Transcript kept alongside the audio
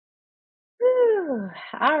Whew.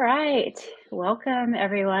 All right. Welcome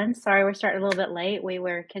everyone. Sorry we're starting a little bit late. We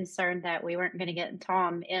were concerned that we weren't going to get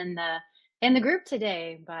Tom in the group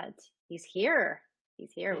today, but he's here.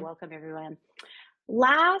 He's here. Mhm. Welcome everyone.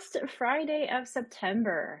 Last Friday of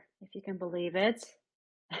September, if you can believe it.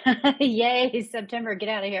 Yay, September. Get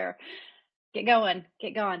out of here. Get going.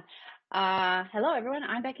 Get going. Hello everyone.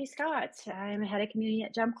 I'm Becky Scott. I'm head of community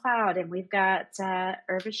at Jump Cloud, and we've got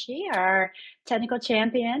Urvashi, our technical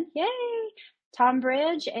champion. Yay! Tom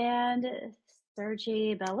Bridge and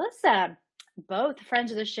Sergey Belous, both friends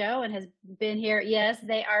of the show and has been here. Yes,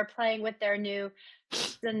 they are playing with their new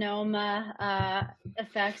Sonoma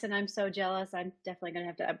effects, and I'm so jealous. I'm definitely going to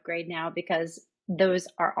have to upgrade now because those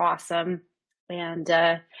are awesome. And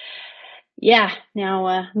yeah,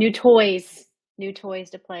 now new toys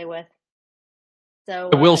to play with.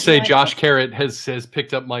 So I will say I Josh took Carrot has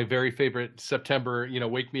picked up my very favorite September,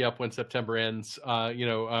 wake me up when September ends,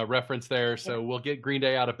 reference there. yeah, So we'll get Green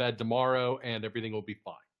Day out of bed tomorrow and everything will be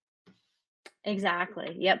fine.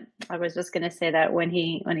 exactly. Yep, I was just going to say that when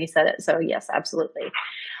he said it. So yes, absolutely.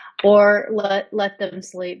 Or let them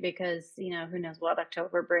sleep because who knows what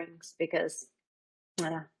October brings. Because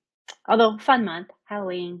although fun month,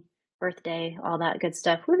 Halloween, birthday, all that good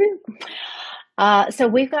stuff. Woohoo! So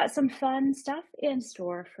we've got some fun stuff in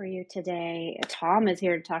store for you today. Tom is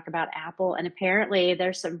here to talk about Apple, and apparently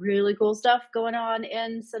there's some really cool stuff going on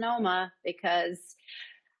in Sonoma because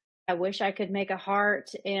I wish I could make a heart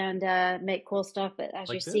and make cool stuff, but as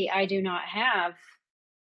you Like see, this? I do not have.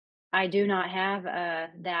 I do not have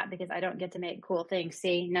that because I don't get to make cool things.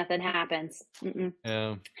 See, nothing happens. Mm-mm.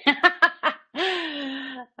 Yeah.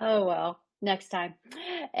 Oh well, next time.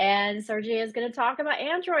 And Sergey is going to talk about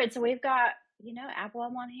Android. So we've got, Apple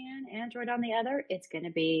on one hand, Android on the other. It's going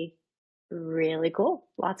to be really cool.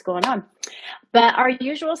 Lots going on. But our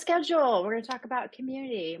usual schedule, we're going to talk about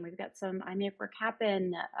community, and we've got some I Make Work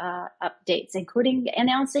Happen updates, including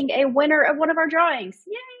announcing a winner of one of our drawings.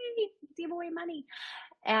 Yay! Give away money.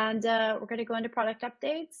 And we're going to go into product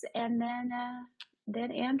updates, and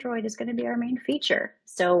then Android is going to be our main feature.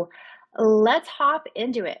 So let's hop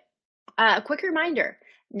into it. A quick reminder,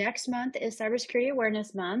 next month is Cybersecurity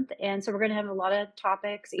Awareness Month, and so we're going to have a lot of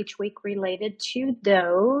topics each week related to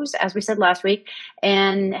those, as we said last week.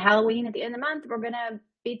 And Halloween at the end of the month, we're going to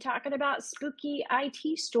be talking about spooky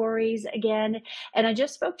IT stories again. And I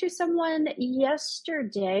just spoke to someone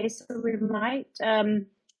yesterday, so we might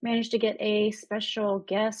manage to get a special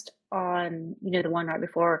guest on, the one right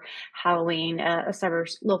before Halloween, a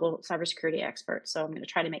local cybersecurity expert. So I'm going to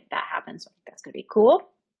try to make that happen. So I think that's going to be cool.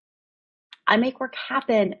 I Make Work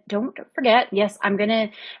Happen. Don't forget, yes, I'm going to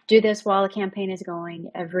do this while the campaign is going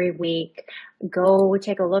every week. Go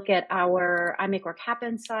take a look at our I Make Work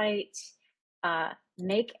Happen site.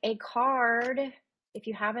 Make a card if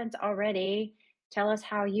you haven't already. Tell us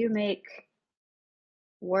how you make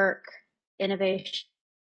work, innovation,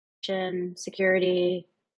 security,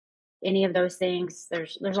 any of those things.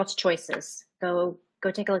 There's lots of choices. Go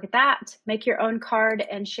take a look at that. Make your own card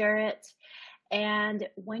and share it. And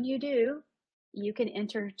when you do, you can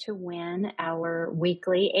enter to win our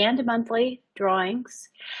weekly and monthly drawings.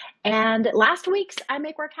 And last week's I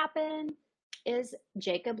Make Work Happen is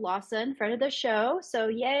Jacob Lawson, friend of the show. So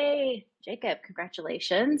yay, Jacob,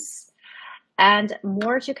 congratulations. And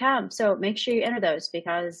more to come. So make sure you enter those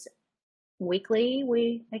because weekly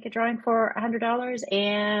we make a drawing for $100,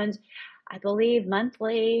 and I believe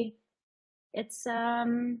monthly it's I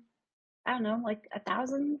don't know, like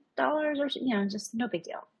 $1,000 or just no big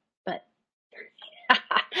deal. But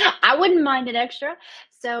I wouldn't mind an extra.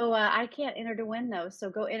 So I can't enter to win those. So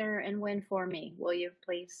go enter and win for me, will you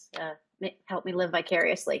please? Help me live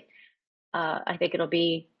vicariously. I think it'll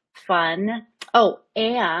be fun. Oh,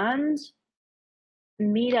 and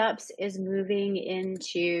Meetups is moving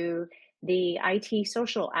into the IT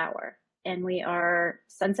social hour, and we are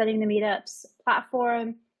sunsetting the Meetups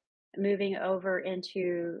platform, moving over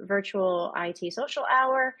into virtual IT social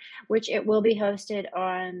hour, which it will be hosted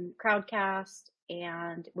on Crowdcast.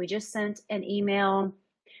 And we just sent an email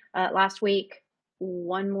last week,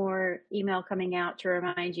 one more email coming out to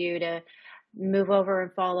remind you to move over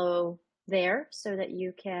and follow there so that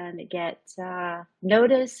you can get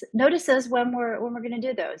notices when we're going to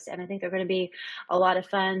do those. And I think they're going to be a lot of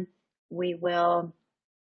fun. We will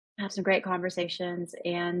have some great conversations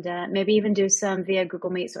and maybe even do some via Google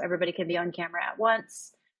Meet so everybody can be on camera at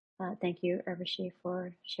once. Thank you, Urvashi,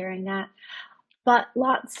 for sharing that. But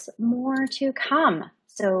lots more to come.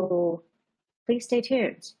 So please stay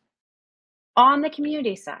tuned. On the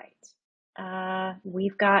community side,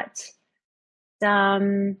 we've got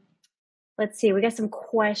some, Let's see, we got some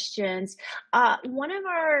questions. One of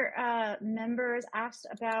our members asked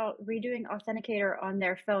about redoing Authenticator on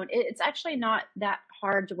their phone. It's actually not that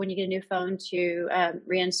hard when you get a new phone to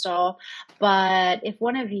reinstall, but if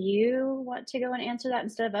one of you want to go and answer that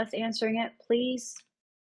instead of us answering it, please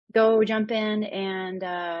go jump in and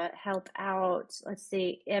help out. Let's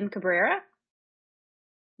see, M. Cabrera.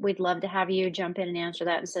 We'd love to have you jump in and answer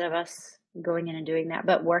that instead of us going in and doing that,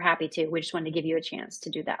 but we're happy to. We just wanted to give you a chance to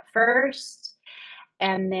do that first.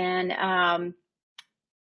 And then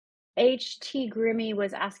HT Grimmy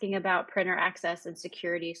was asking about printer access and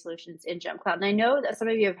security solutions in JumpCloud. And I know that some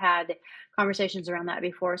of you have had conversations around that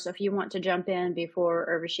before. So if you want to jump in before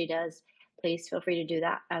Urvashi does, please feel free to do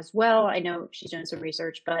that as well. I know she's doing some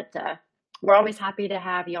research, but we're always happy to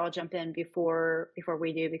have y'all jump in before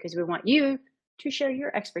we do, because we want you to share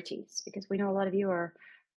your expertise, because we know a lot of you are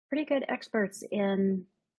pretty good experts in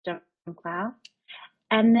JumpCloud.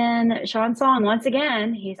 And then Sean Song, once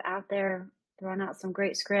again, he's out there throwing out some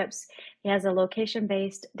great scripts. He has a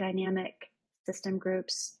location-based dynamic system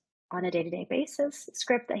groups on a day-to-day basis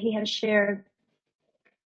script that he has shared.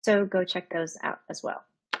 So go check those out as well.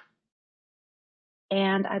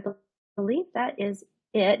 And I believe that is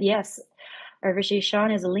it. Yes, Urvashi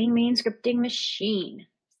Sean is a lean, mean scripting machine.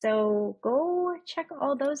 So go check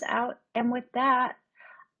all those out. And with that,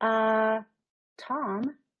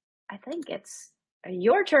 Tom, I think it's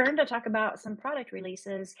your turn to talk about some product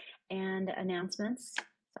releases and announcements.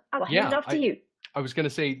 I will hand it off to you. I was going to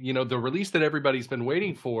say, the release that everybody's been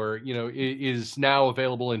waiting for, is now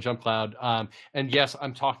available in JumpCloud. And yes,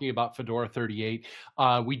 I'm talking about Fedora 38.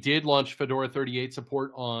 We did launch Fedora 38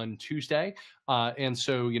 support on Tuesday. And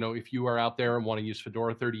so, if you are out there and want to use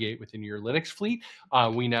Fedora 38 within your Linux fleet,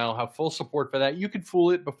 we now have full support for that. You could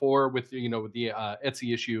fool it before with the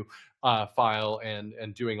Etsy issue file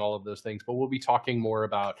and doing all of those things. But we'll be talking more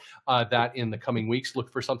about that in the coming weeks.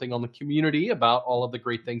 Look for something on the community about all of the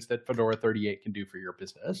great things that Fedora 38 can do for your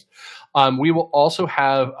business. We will also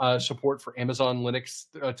have support for Amazon Linux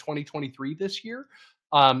 2023 this year.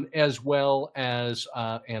 As well as,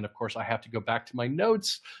 and of course, I have to go back to my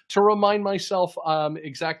notes to remind myself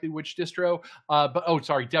exactly which distro,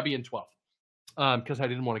 Debian 12. Because I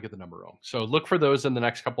didn't want to get the number wrong. So look for those in the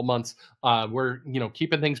next couple months. We're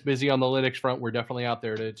keeping things busy on the Linux front. We're definitely out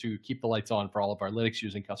there to keep the lights on for all of our Linux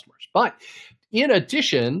using customers. But in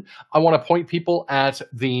addition, I want to point people at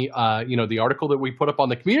the the article that we put up on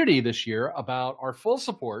the community this year about our full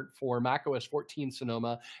support for macOS 14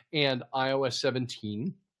 Sonoma and iOS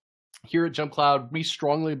 17. Here at JumpCloud, we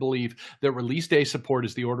strongly believe that release day support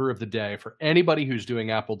is the order of the day for anybody who's doing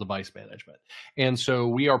Apple device management. And so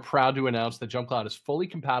we are proud to announce that JumpCloud is fully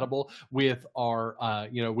compatible with our,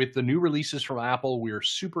 with the new releases from Apple. We are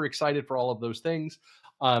super excited for all of those things.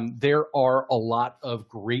 There are a lot of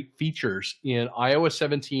great features in iOS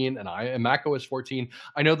 17 and macOS 14.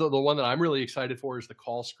 I know that the one that I'm really excited for is the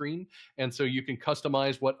call screen, and so you can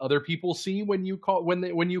customize what other people see when you call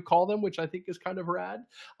you call them, which I think is kind of rad.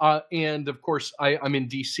 And of course, I'm in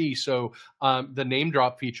DC, so the name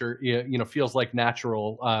drop feature feels like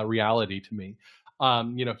natural reality to me.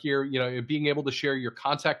 Here, being able to share your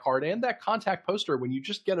contact card and that contact poster when you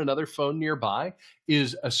just get another phone nearby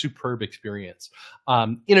is a superb experience.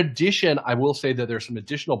 In addition, I will say that there's some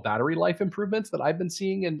additional battery life improvements that I've been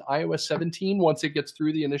seeing in iOS 17 once it gets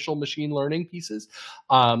through the initial machine learning pieces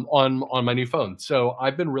on my new phone. So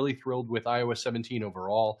I've been really thrilled with iOS 17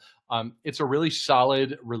 overall. It's a really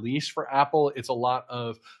solid release for Apple. It's a lot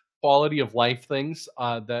of quality of life things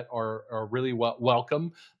that are really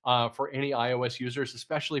welcome for any iOS users,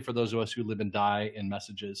 especially for those of us who live and die in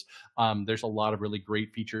messages. There's a lot of really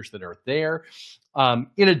great features that are there.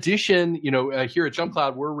 In addition, here at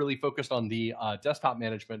JumpCloud, we're really focused on the desktop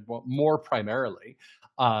management more primarily.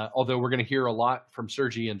 Although we're going to hear a lot from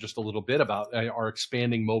Sergey in just a little bit about our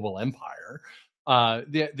expanding mobile empire.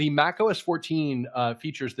 The macOS 14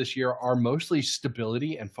 features this year are mostly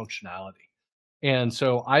stability and functionality. And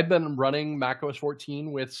so I've been running macOS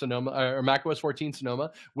 14 with Sonoma, or macOS 14 Sonoma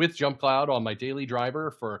with JumpCloud on my daily driver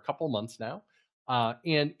for a couple months now.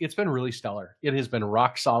 And it's been really stellar. It has been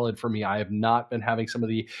rock solid for me. I have not been having some of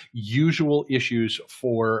the usual issues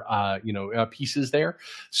for, pieces there.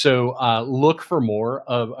 So look for more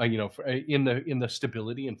of, in the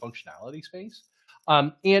stability and functionality space.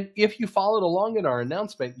 And if you followed along in our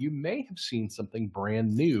announcement, you may have seen something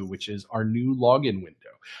brand new, which is our new login window.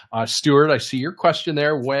 Stuart, I see your question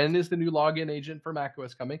there. When is the new login agent for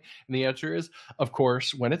macOS coming? And the answer is, of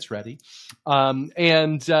course, when it's ready. I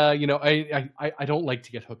don't like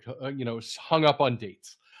to get hung up on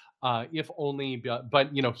dates. If only,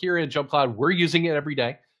 but here in JumpCloud, we're using it every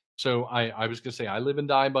day. So I was going to say I live and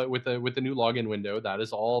die, but with the new login window, that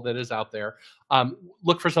is all that is out there.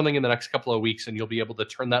 Look for something in the next couple of weeks, and you'll be able to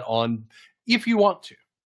turn that on if you want to.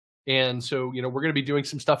 And so, we're going to be doing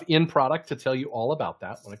some stuff in product to tell you all about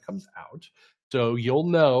that when it comes out. So you'll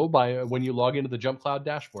know by when you log into the Jump Cloud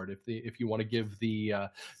dashboard if you want to give the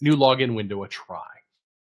new login window a try.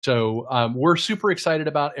 So we're super excited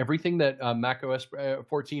about everything that macOS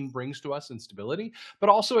 14 brings to us in stability, but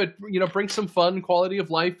also it brings some fun quality of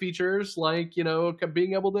life features like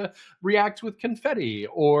being able to react with confetti,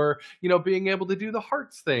 or being able to do the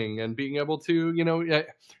hearts thing, and being able to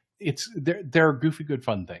it's there are goofy good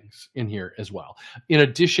fun things in here as well. In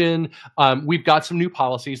addition, we've got some new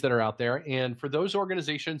policies that are out there, and for those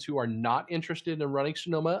organizations who are not interested in running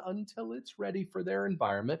Sonoma until it's ready for their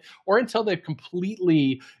environment, or until they've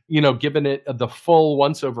completely given it the full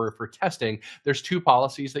once over for testing, there's two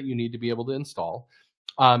policies that you need to be able to install.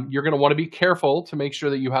 You're going to want to be careful to make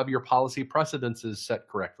sure that you have your policy precedences set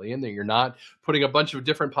correctly, and that you're not putting a bunch of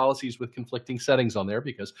different policies with conflicting settings on there,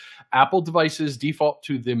 because Apple devices default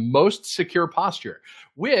to the most secure posture,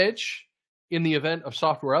 which in the event of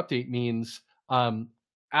software update means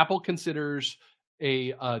Apple considers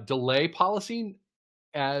a delay policy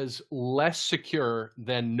as less secure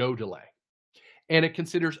than no delay. And it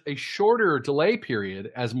considers a shorter delay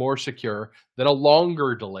period as more secure than a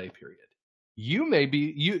longer delay period. You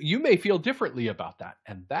may feel differently about that,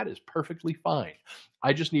 and that is perfectly fine.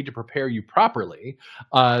 I just need to prepare you properly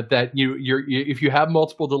that if you have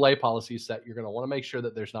multiple delay policies set, you're going to want to make sure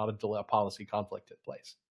that there's not a delay policy conflict in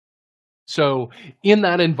place. So in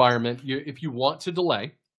that environment, if you want to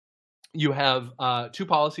delay, you have two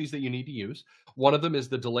policies that you need to use. One of them is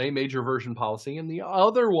the delay major version policy, and the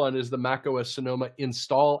other one is the macOS Sonoma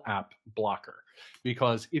install app blocker.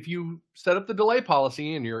 Because if you set up the delay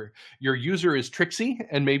policy and your user is tricksy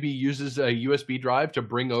and maybe uses a USB drive to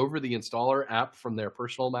bring over the installer app from their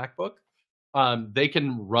personal MacBook, they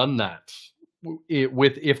can run that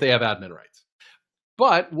if they have admin rights.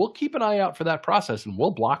 But we'll keep an eye out for that process, and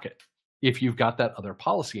we'll block it if you've got that other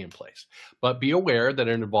policy in place. But be aware that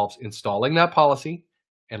it involves installing that policy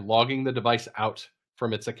and logging the device out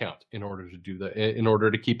from its account in order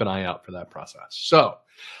to keep an eye out for that process. So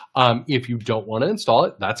if you don't want to install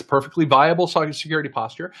it, that's a perfectly viable security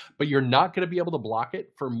posture, but you're not going to be able to block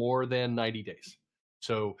it for more than 90 days.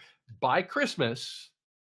 So by Christmas,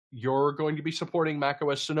 you're going to be supporting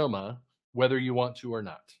macOS Sonoma, whether you want to or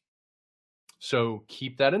not. So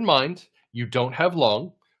keep that in mind. You don't have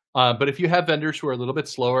long. But if you have vendors who are a little bit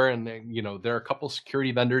slower, and there are a couple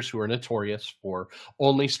security vendors who are notorious for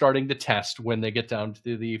only starting to test when they get down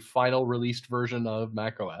to the final released version of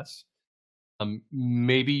macOS,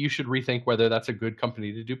 maybe you should rethink whether that's a good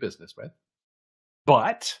company to do business with.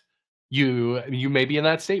 But you may be in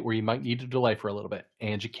that state where you might need to delay for a little bit,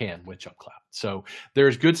 and you can with Jump Cloud. So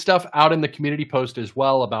there's good stuff out in the community post as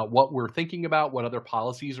well about what we're thinking about, what other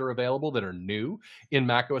policies are available that are new in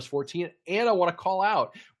macOS 14. And I want to call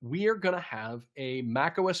out, we are going to have a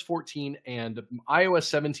macOS 14 and iOS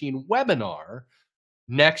 17 webinar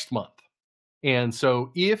next month. And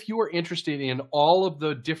so if you are interested in all of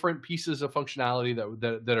the different pieces of functionality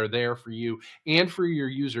that are there for you and for your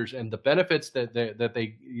users, and the benefits that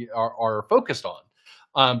they are focused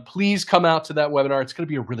on, please come out to that webinar. It's going to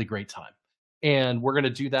be a really great time. And we're going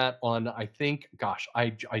to do that on, I think, gosh,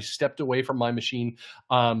 I stepped away from my machine,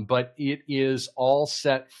 but it is all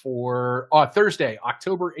set for Thursday,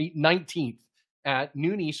 October 19th at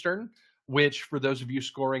noon Eastern, which for those of you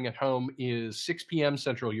scoring at home is 6 p.m.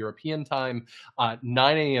 Central European time,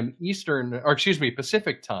 9 a.m. Eastern, or excuse me,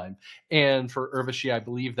 Pacific time. And for Urvashi, I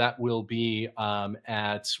believe that will be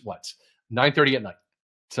at 9:30 at night.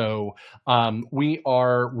 So we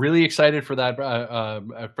are really excited for that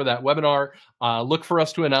webinar. Look for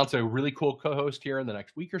us to announce a really cool co-host here in the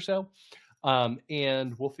next week or so.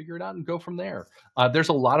 And we'll figure it out and go from there. There's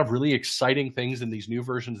a lot of really exciting things in these new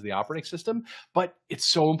versions of the operating system, but it's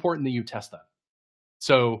so important that you test them.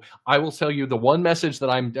 So I will tell you the one message that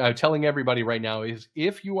I'm telling everybody right now is,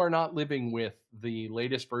 if you are not living with the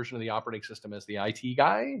latest version of the operating system as the IT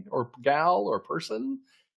guy or gal or person,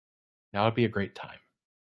 now would be a great time.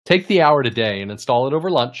 Take the hour today and install it over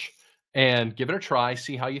lunch and give it a try,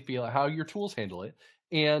 see how you feel, how your tools handle it.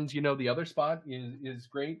 And, the other spot is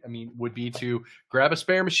great. Would be to grab a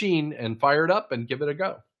spare machine and fire it up and give it a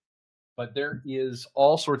go. But there is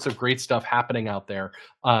all sorts of great stuff happening out there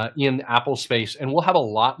in Apple space. And we'll have a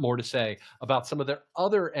lot more to say about some of their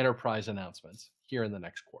other enterprise announcements here in the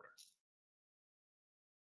next quarter.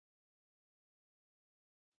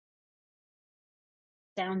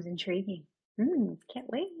 Sounds intriguing. Can't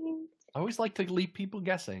wait. I always like to leave people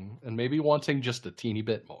guessing and maybe wanting just a teeny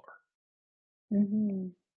bit more.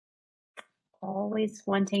 Mhm. Always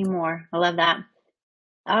wanting more. I love that.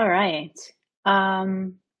 All right.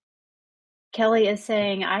 Um, Kelly is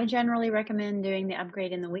saying, I generally recommend doing the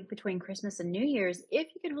upgrade in the week between Christmas and New Year's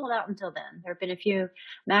if you can hold out until then. There have been a few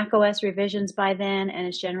Mac OS revisions by then, and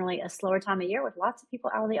it's generally a slower time of year with lots of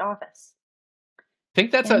people out of the office.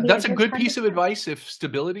 Think that's Can be a a good good time to piece of start. advice if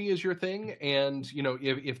stability is your thing and,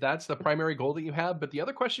 if that's the primary goal that you have. But the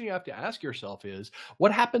other question you have to ask yourself is,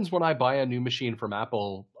 what happens when I buy a new machine from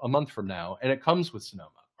Apple a month from now and it comes with Sonoma?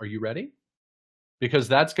 Are you ready? Because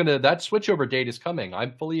that switchover date is coming. I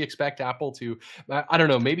fully expect Apple to, I don't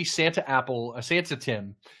know, maybe Santa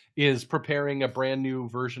Tim is preparing a brand new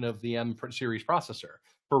version of the series processor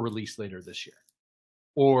for release later this year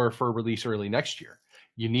or for release early next year.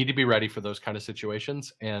 You need to be ready for those kind of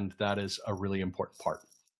situations, and that is a really important part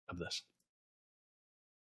of this.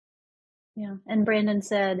 Yeah. And Brandon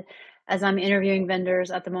said, as I'm interviewing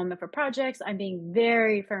vendors at the moment for projects, I'm being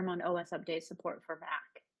very firm on OS update support for Mac.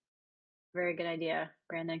 Very good idea,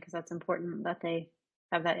 Brandon, because that's important that they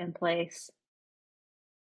have that in place.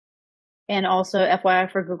 And also,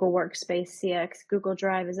 FYI for Google Workspace CX, Google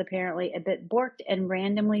Drive is apparently a bit borked and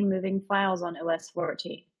randomly moving files on OS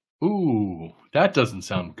 14. Ooh, that doesn't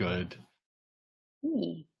sound good.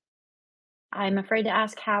 I'm afraid to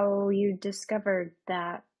ask how you discovered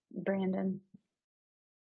that, Brandon.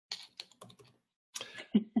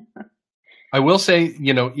 I will say,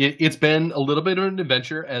 it's been a little bit of an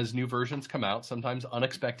adventure as new versions come out. Sometimes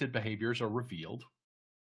unexpected behaviors are revealed.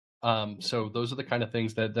 So those are the kind of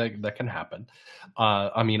things that can happen.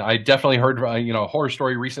 I mean, I definitely heard a horror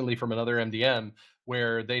story recently from another MDM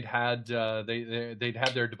where they'd had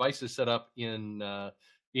their devices set up in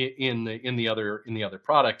the other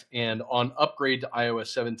product, and on upgrade to iOS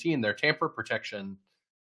 17, their tamper protection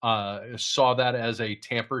saw that as a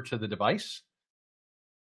tamper to the device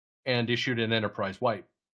and issued an enterprise wipe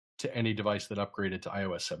to any device that upgraded to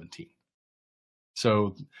iOS 17.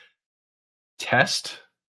 So test.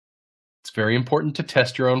 It's very important to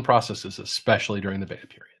test your own processes, especially during the beta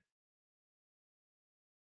period.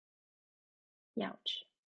 Ouch.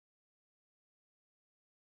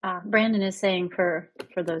 Brandon is saying for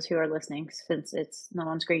those who are listening, since it's not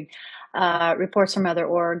on screen, reports from other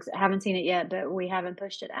orgs. I haven't seen it yet, but we haven't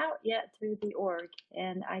pushed it out yet through the org,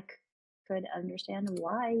 and I could understand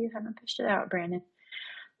why you haven't pushed it out, Brandon.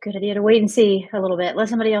 Good idea to wait and see a little bit. Let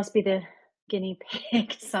somebody else be the guinea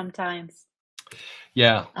pig sometimes.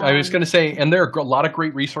 Yeah, I was going to say, and there are a lot of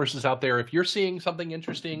great resources out there. If you're seeing something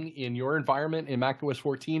interesting in your environment in macOS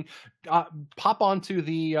 14, pop onto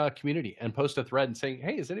the community and post a thread and saying,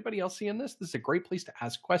 hey, is anybody else seeing this? This is a great place to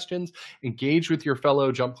ask questions, engage with your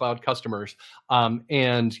fellow Jump Cloud customers.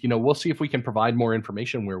 And, we'll see if we can provide more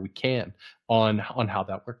information where we can on how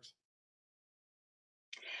that works.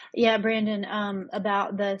 Yeah, Brandon,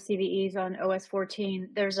 about the CVEs on OS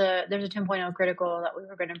 14, there's a 10.0 critical that we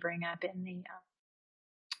were going to bring up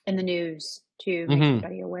in the news to make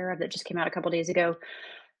everybody aware of, that just came out a couple days ago,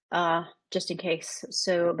 just in case.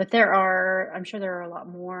 So, but I'm sure there are a lot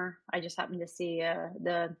more. I just happened to see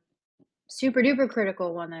the super duper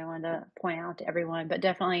critical one that I wanted to point out to everyone, but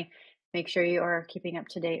definitely make sure you are keeping up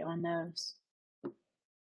to date on those.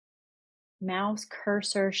 Mouse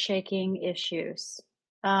cursor shaking issues.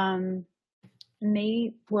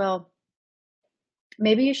 Maybe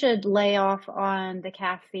you should lay off on the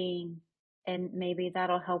caffeine, and maybe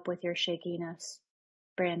that'll help with your shakiness,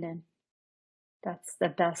 Brandon. That's the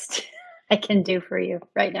best I can do for you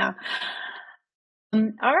right now.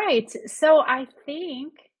 All right. So I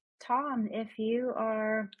think, Tom, if you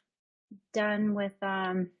are done with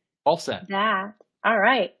all set. that, all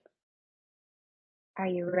right. Are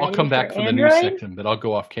you ready? I'll come back for the news section, but I'll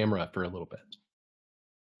go off camera for a little bit.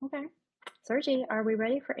 Okay. Sergey, are we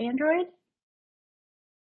ready for Android?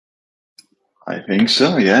 I think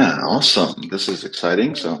so, yeah. Awesome. This is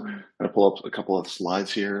exciting. So I'm going to pull up a couple of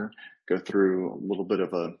slides here, go through a little bit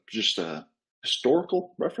of just a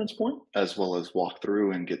historical reference point, as well as walk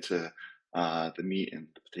through and get to the meat and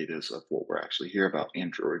potatoes of what we're actually here about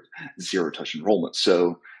Android Zero Touch Enrollment.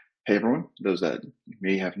 So, hey everyone, those that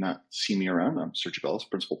may have not seen me around, I'm Sergey Belous,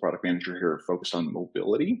 Principal Product Manager here focused on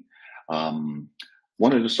mobility.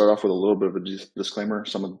 Wanted to start off with a little bit of a disclaimer.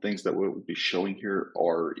 Some of the things that we'll be showing here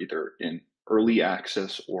are either in early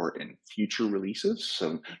access or in future releases.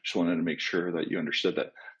 So just wanted to make sure that you understood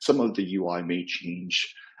that some of the UI may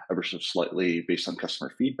change ever so slightly based on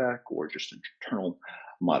customer feedback or just internal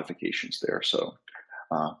modifications there. So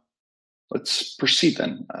let's proceed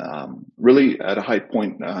then. Really at a high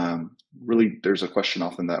point, really, there's a question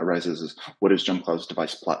often that arises is, what is JumpCloud's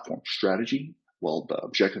device platform strategy? Well, the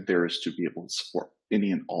objective there is to be able to support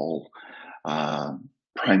any and all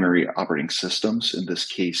primary operating systems. In this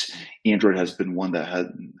case, Android has been one that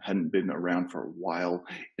hadn't been around for a while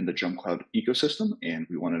in the JumpCloud ecosystem, and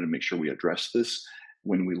we wanted to make sure we address this.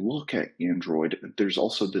 When we look at Android, there's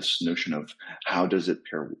also this notion of how does it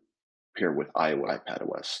pair with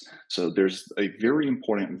iPadOS. So there's a very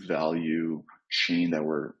important value chain that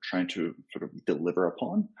we're trying to sort of deliver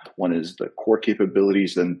upon. One is the core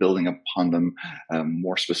capabilities, then building upon them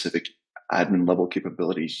more specific admin level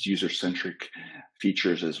capabilities, user-centric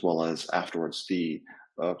features, as well as afterwards the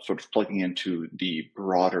sort of plugging into the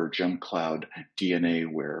broader JumpCloud DNA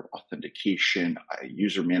where authentication,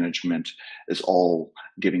 user management is all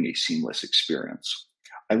giving a seamless experience.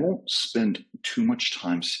 I won't spend too much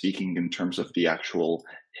time speaking in terms of the actual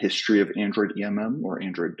history of Android EMM or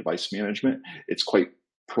Android device management. It's quite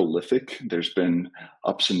prolific. There's been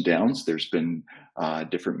ups and downs. There's been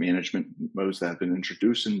different management modes that have been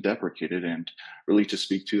introduced and deprecated. And really to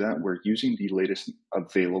speak to that, we're using the latest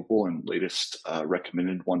available and latest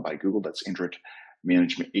recommended one by Google. That's Android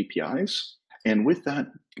Management APIs. And with that,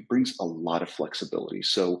 it brings a lot of flexibility.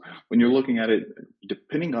 So when you're looking at it,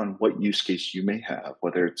 depending on what use case you may have,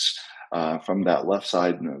 whether it's from that left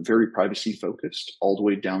side, very privacy focused, all the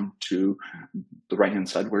way down to the right-hand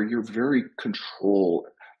side where you're very control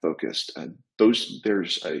focused,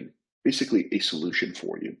 there's basically a solution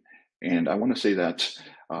for you. And I want to say that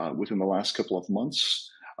within the last couple of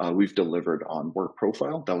months, we've delivered on Work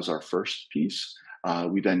Profile. That was our first piece.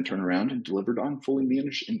 We then turned around and delivered on fully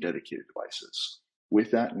managed and dedicated devices.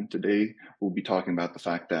 With that, and today we'll be talking about the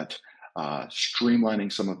fact that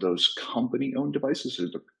streamlining some of those company-owned devices, or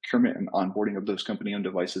the procurement and onboarding of those company-owned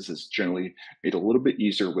devices, is generally made a little bit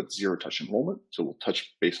easier with zero-touch enrollment. So we'll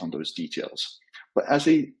touch base on those details. But as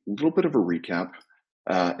a little bit of a recap,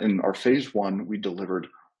 in our phase one, we delivered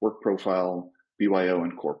Work Profile, BYO,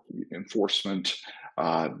 and Core enforcement,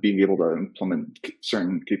 being able to implement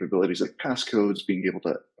certain capabilities like passcodes, being able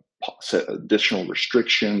to set additional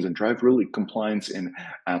restrictions and drive really compliance in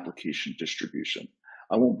application distribution.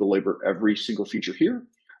 I won't belabor every single feature here,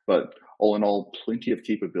 but all in all, plenty of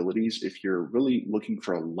capabilities if you're really looking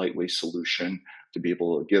for a lightweight solution to be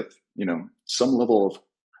able to give, some level of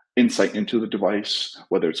insight into the device,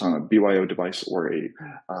 whether it's on a BYO device or a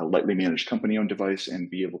lightly managed company-owned device, and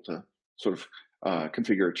be able to sort of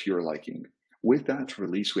configure it to your liking. With that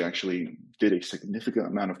release, we actually did a significant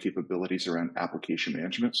amount of capabilities around application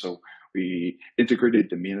management. So we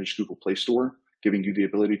integrated the managed Google Play Store, giving you the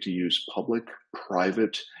ability to use public,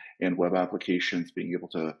 private, and web applications, being able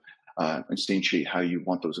to instantiate how you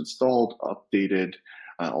want those installed, updated,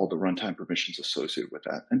 all the runtime permissions associated with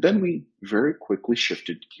that. And then we very quickly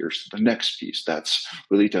shifted gears to the next piece. That's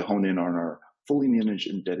really to hone in on our fully managed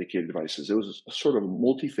and dedicated devices. It was a sort of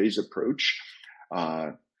multi-phase approach.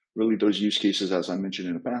 Really, those use cases, as I mentioned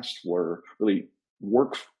in the past, were really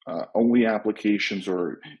work-only applications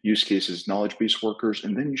or use cases, knowledge-based workers,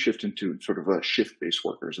 and then you shift into sort of a shift-based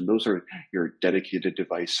workers. And those are your dedicated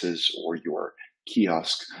devices or your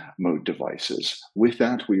kiosk mode devices. With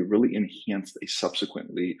that, we really enhanced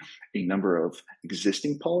subsequently a number of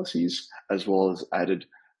existing policies, as well as added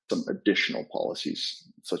some additional policies,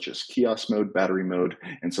 such as kiosk mode, battery mode,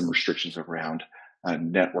 and some restrictions around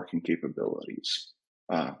networking capabilities.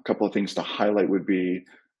 A couple of things to highlight would be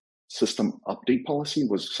system update policy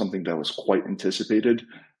was something that was quite anticipated,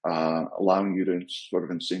 allowing you to sort of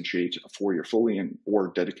instantiate for your fully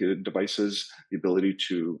or dedicated devices the ability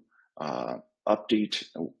to update,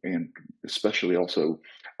 and especially also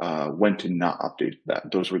when to not update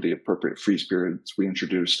that. Those were the appropriate freeze periods we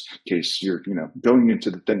introduced in case you're going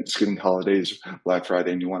into the Thanksgiving holidays, Black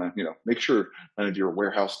Friday, and you want to make sure none of your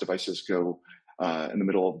warehouse devices go in the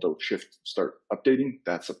middle of the shift start updating.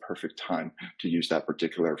 That's a perfect time to use that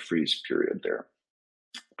particular freeze period there.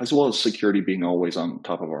 As well as security being always on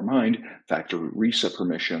top of our mind, factory reset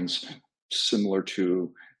permissions, similar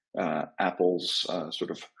to Apple's sort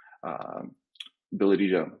of ability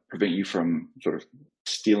to prevent you from sort of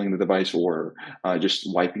stealing the device or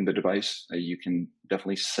just wiping the device. You can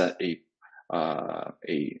definitely set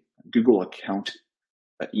a Google account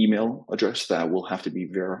email address that will have to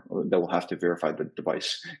verify the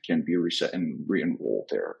device can be reset and re-enrolled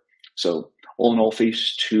there. So all in all,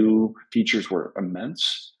 phase two features were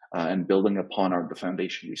immense and building upon the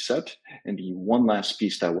foundation we set. And the one last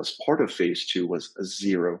piece that was part of phase two was a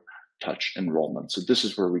zero-touch enrollment. So this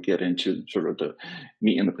is where we get into sort of the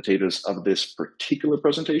meat and the potatoes of this particular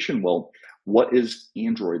presentation. Well, what is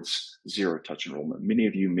Android's zero-touch enrollment? Many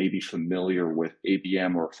of you may be familiar with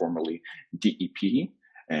ABM, or formerly DEP.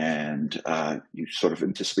 and you sort of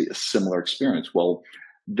anticipate a similar experience. Well,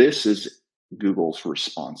 this is Google's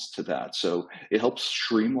response to that. So it helps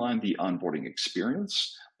streamline the onboarding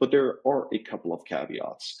experience, but there are a couple of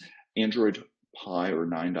caveats. Android Pie or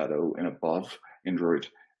 9.0 and above, Android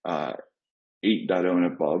 8.0 and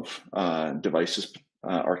above devices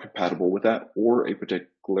are compatible with that, or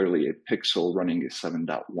particularly a Pixel running a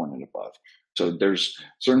 7.1 and above. So there's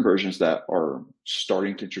certain versions that are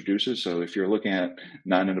starting to introduce it. So if you're looking at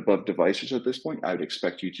 9 and above devices at this point, I would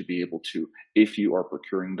expect you to be able to, if you are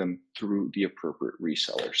procuring them through the appropriate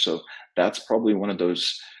reseller. So that's probably one of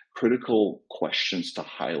those critical questions to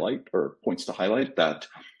highlight, or points to highlight, that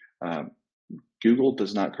Google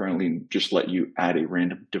does not currently just let you add a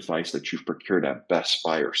random device that you've procured at Best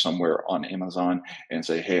Buy or somewhere on Amazon and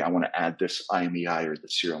say, hey, I want to add this IMEI or the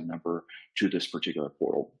serial number to this particular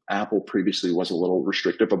portal. Apple previously was a little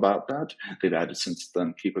restrictive about that. They've added since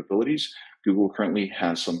then capabilities. Google currently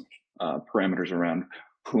has some parameters around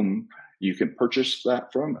whom you can purchase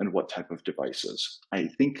that from and what type of devices. I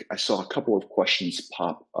think I saw a couple of questions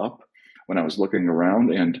pop up when I was looking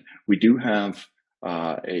around, and we do have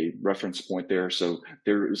a reference point there. So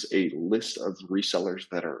there is a list of resellers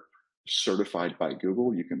that are certified by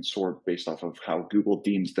Google. You can sort based off of how Google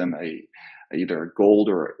deems them either a gold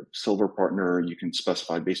or a silver partner. You can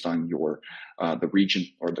specify based on your the region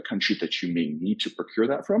or the country that you may need to procure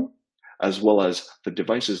that from, as well as the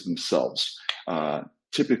devices themselves.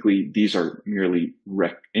 Typically, these are merely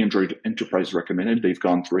Android Enterprise recommended. They've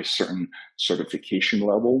gone through a certain certification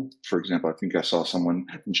level. For example, I think I saw someone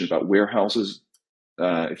mention about warehouses.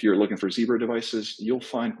 If you're looking for Zebra devices, you'll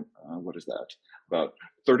find, what is that? About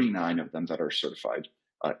 39 of them that are certified.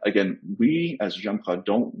 Again, we as JumpCloud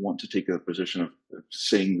don't want to take a position of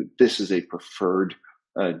saying that this is a preferred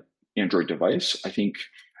Android device. I think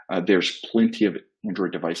there's plenty of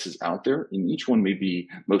Android devices out there, and each one may be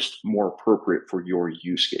more appropriate for your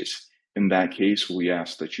use case. In that case, we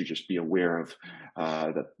ask that you just be aware of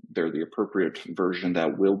that they're the appropriate version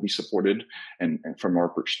that will be supported. And from our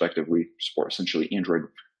perspective, we support essentially Android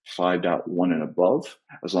 5.1 and above,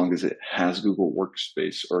 as long as it has Google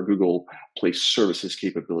Workspace or Google Play Services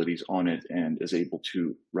capabilities on it and is able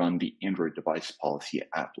to run the Android device policy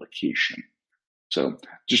application. So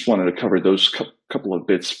just wanted to cover those couple of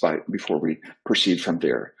bits before we proceed from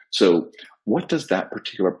there. So what does that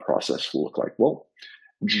particular process look like? Well,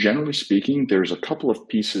 generally speaking, there's a couple of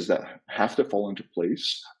pieces that have to fall into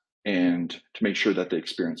place and to make sure that the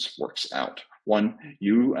experience works out. One,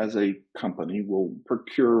 you as a company will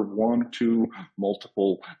procure one to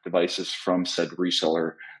multiple devices from said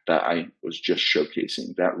reseller that I was just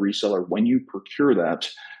showcasing. That reseller, when you procure that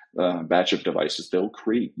batch of devices, they'll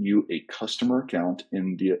create you a customer account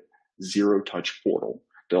in the Zero Touch portal.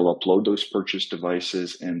 They'll upload those purchased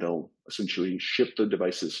devices and they'll essentially ship the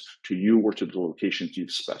devices to you or to the locations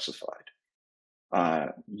you've specified.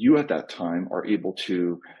 You at that time are able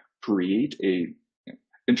to create a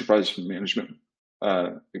enterprise management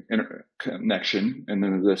connection, and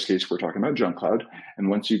then in this case we're talking about JumpCloud. And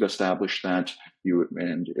once you've established that,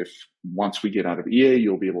 once we get out of EA,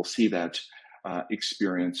 you'll be able to see that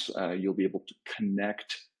experience. You'll be able to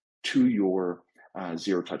connect to your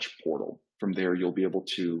Zero Touch portal. From there, you'll be able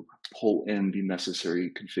to pull in the necessary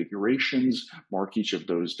configurations, mark each of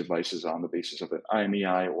those devices on the basis of an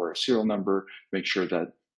IMEI or a serial number, make sure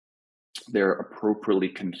that they're appropriately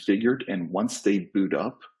configured. And once they boot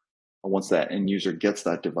up, once that end user gets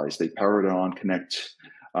that device, they power it on, connect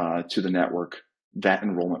to the network, that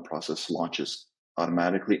enrollment process launches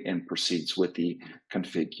automatically and proceeds with the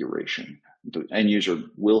configuration. The end user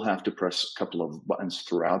will have to press a couple of buttons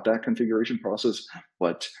throughout that configuration process,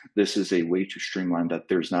 but this is a way to streamline that.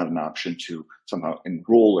 There's not an option to somehow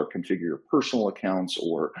enroll or configure your personal accounts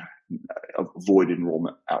or avoid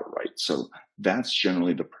enrollment outright. So that's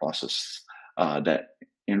generally the process that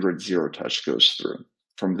Android Zero Touch goes through.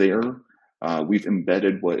 From there, we've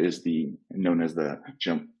embedded what is known as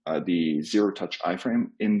the Zero Touch iframe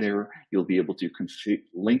in there. You'll be able to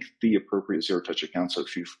link the appropriate Zero Touch account. So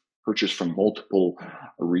if you've purchased from multiple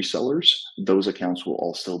resellers, those accounts will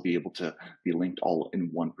all still be able to be linked all in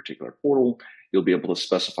one particular portal. You'll be able to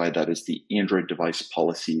specify that as the Android device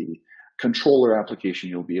policy controller application.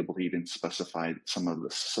 You'll be able to even specify some of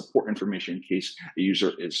the support information in case a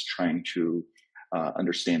user is trying to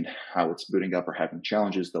understand how it's booting up or having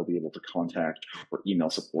challenges. They'll be able to contact or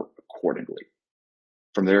email support accordingly.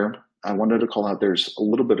 From there, I wanted to call out there's a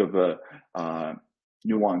little bit of a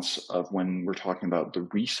nuance of when we're talking about the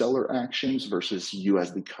reseller actions versus you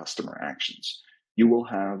as the customer actions. You will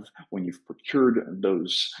have, when you've procured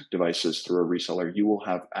those devices through a reseller, you will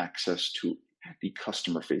have access to the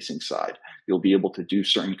customer-facing side. You'll be able to do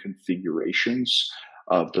certain configurations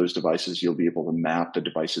of those devices. You'll be able to map the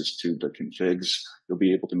devices to the configs. You'll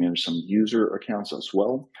be able to manage some user accounts as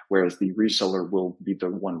well, whereas the reseller will be the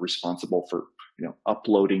one responsible for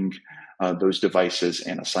uploading those devices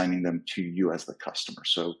and assigning them to you as the customer.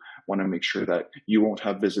 So want to make sure that you won't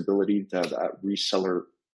have visibility to that reseller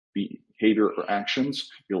behavior or actions.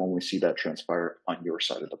 You'll only see that transpire on your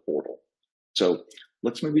side of the portal. So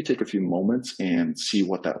let's maybe take a few moments and see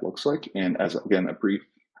what that looks like. And as again, a brief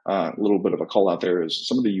little bit of a call out there is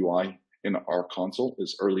some of the UI in our console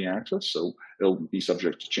is early access, so it'll be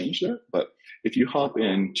subject to change there. But if you hop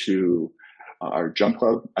into our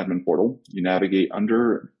JumpCloud admin portal, you navigate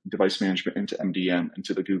under device management into MDM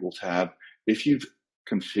into the Google tab. If you've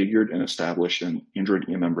configured and established an Android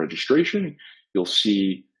EMM registration, you'll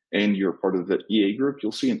see, and you're part of the EA group,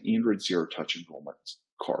 you'll see an Android Zero Touch enrollment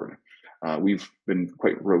card. We've been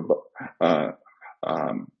quite robust.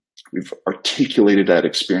 We've articulated that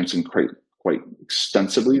experience in quite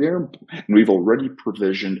extensively there, and we've already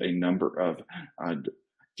provisioned a number of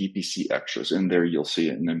DPC extras. In there, you'll see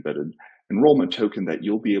an embedded enrollment token that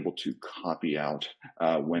you'll be able to copy out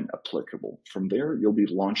when applicable. From there, you'll be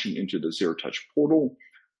launching into the Zero Touch portal.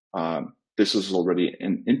 This is already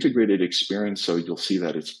an integrated experience, so you'll see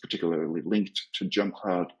that it's particularly linked to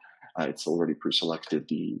JumpCloud. It's already pre-selected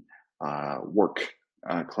the work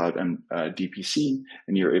cloud and DPC,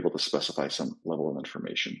 and you're able to specify some level of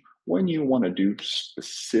information. When you want to do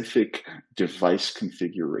specific device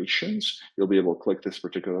configurations, you'll be able to click this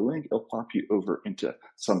particular link. It'll pop you over into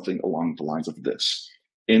something along the lines of this.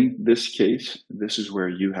 In this case, this is where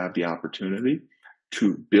you have the opportunity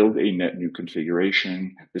to build a net new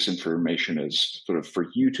configuration. This information is sort of for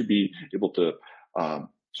you to be able to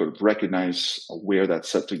sort of recognize where that's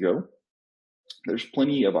set to go. There's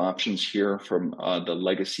plenty of options here from the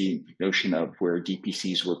legacy notion of where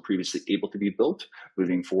DPCs were previously able to be built.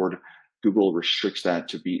 Moving forward, Google restricts that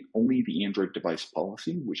to be only the Android device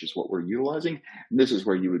policy, which is what we're utilizing. And this is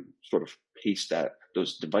where you would sort of paste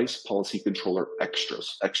those device policy controller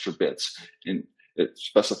extra bits. And it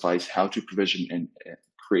specifies how to provision and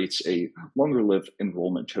creates a longer lived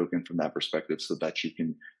enrollment token from that perspective so that you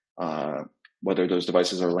can whether those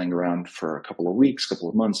devices are laying around for a couple of weeks, couple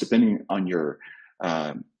of months, depending on your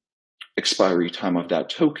expiry time of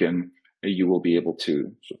that token, you will be able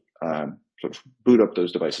to sort of boot up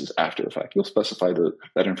those devices after the fact. You'll specify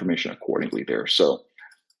that information accordingly there. So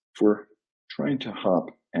if we're trying to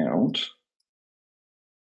hop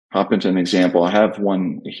into an example, I have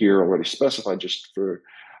one here already specified just for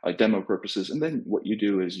demo purposes. And then what you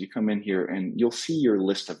do is you come in here and you'll see your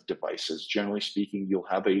list of devices. Generally speaking, you'll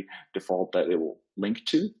have a default that it will link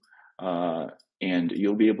to, and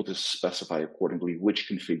you'll be able to specify accordingly which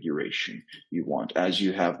configuration you want. As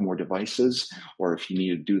you have more devices, or if you need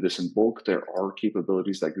to do this in bulk, there are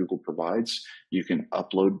capabilities that Google provides. You can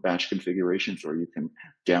upload batch configurations, or you can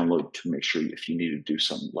download to make sure if you need to do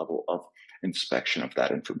some level of inspection of that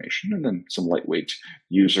information, and then some lightweight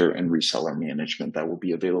user and reseller management that will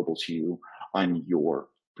be available to you on your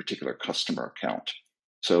particular customer account.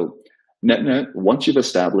 So net, once you've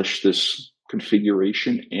established this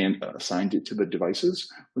configuration and assigned it to the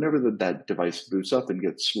devices, whenever that device boots up and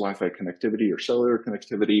gets Wi-Fi connectivity or cellular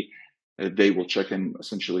connectivity, they will check in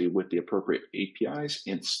essentially with the appropriate APIs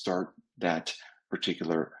and start that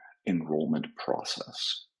particular enrollment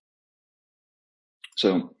process.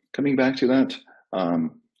 So coming back to that,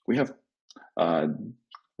 we're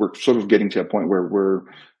sort of getting to a point where we're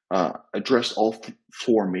addressed all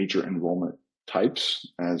four major enrollment types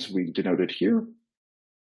as we denoted here.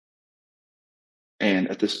 And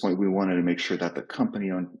at this point, we wanted to make sure that the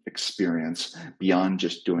company-owned experience, beyond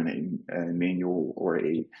just doing a manual or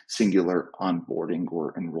a singular onboarding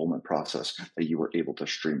or enrollment process, that you were able to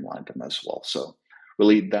streamline them as well. So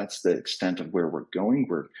really, that's the extent of where we're going.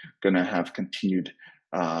 We're going to have continued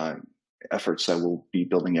efforts that we'll be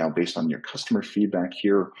building out based on your customer feedback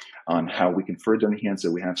here on how we can further enhance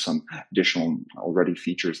it. We have some additional already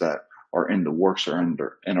features that are in the works or in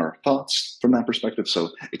our thoughts from that perspective.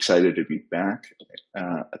 So excited to be back.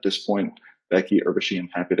 At this point, Becky, Urvashi, I'm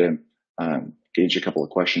happy to gauge a couple of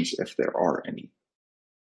questions if there are any.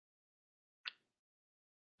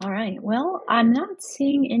 All right. Well, I'm not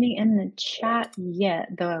seeing any in the chat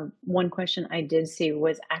yet. The one question I did see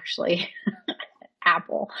was actually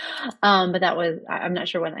Apple. But that was, I'm not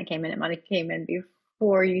sure when that came in. It might have came in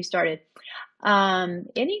before you started.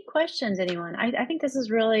 Any questions, anyone? I think this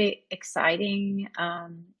is really exciting.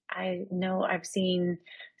 I know I've seen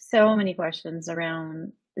so many questions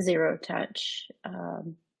around zero touch.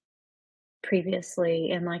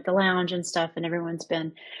 previously in like the lounge and stuff, and everyone's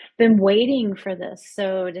been waiting for this.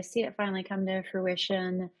 So to see it finally come to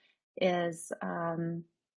fruition is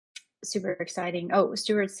super exciting. Oh,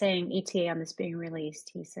 Stuart's saying ETA on this being released.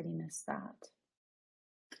 He said he missed that.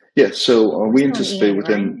 Yeah, so We're we still in anticipate EA,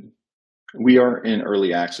 right? we are in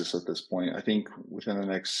early access at this point. I think within the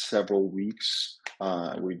next several weeks,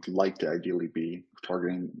 we'd like to ideally be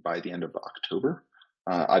targeting by the end of October.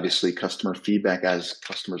 Obviously, customer feedback as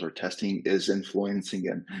customers are testing is influencing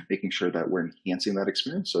and making sure that we're enhancing that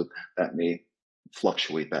experience. So that may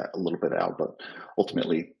fluctuate that a little bit out, but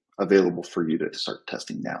ultimately available for you to start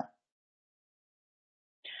testing now.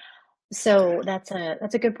 So that's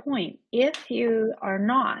a good point. If you are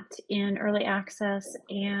not in early access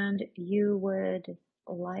and you would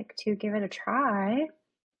like to give it a try,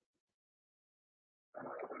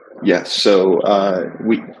 Yes, so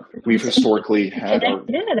we've historically had our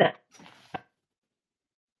connected.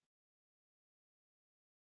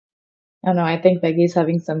 Oh no, I think Becky's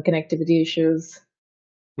having some connectivity issues.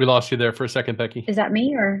 We lost you there for a second, Becky. Is that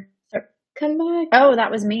me or? Come back. Oh,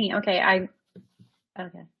 that was me. Okay,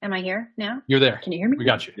 okay. Am I here now? You're there. Can you hear me? We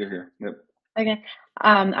got you. You're here. Yep. Okay.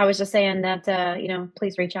 I was just saying that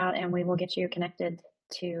please reach out and we will get you connected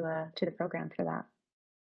to the program for that.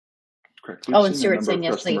 Correct. Oh, and Stuart saying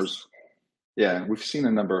yes, please. Yeah, we've seen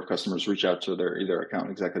a number of customers reach out to their either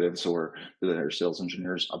account executives or their sales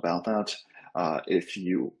engineers about that. If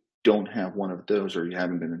you don't have one of those or you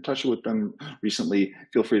haven't been in touch with them recently,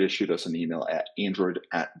 feel free to shoot us an email at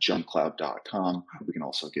android@jumpcloud.com. We can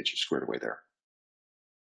also get you squared away there.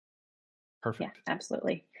 Perfect. Yeah,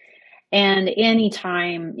 absolutely. And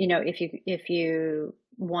anytime, if you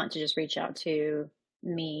want to just reach out to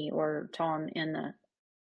me or Tom in the,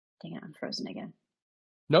 dang it, I'm frozen again.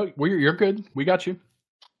 No, you're good. We got you.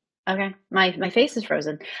 Okay, my face is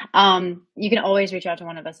frozen. You can always reach out to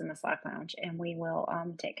one of us in the Slack lounge, and we will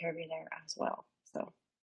take care of you there as well. So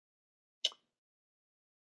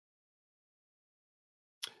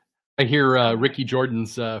I hear Ricky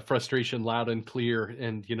Jordan's frustration loud and clear,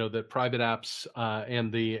 and that private apps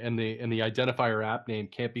and the identifier app name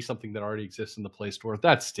can't be something that already exists in the Play Store.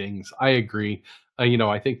 That stings. I agree.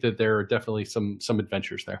 I think that there are definitely some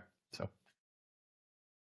adventures there. So.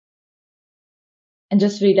 And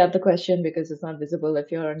just read out the question because it's not visible if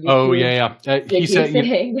you're on YouTube. Oh, yeah. He said,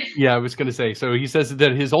 saying. I was going to say. So he says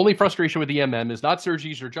that his only frustration with EMM is not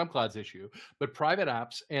Sergey's or JumpCloud's issue, but private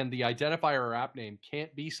apps and the identifier or app name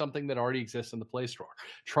can't be something that already exists in the Play Store.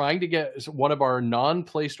 Trying to get one of our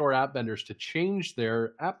non-Play Store app vendors to change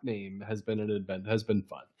their app name has been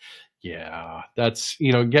fun. Yeah, that's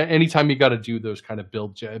anytime you got to do those kind of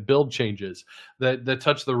build changes that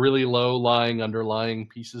touch the really low lying underlying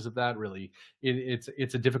pieces of that, really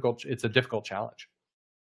it's a difficult challenge.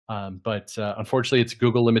 But unfortunately, it's a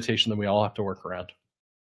Google limitation that we all have to work around.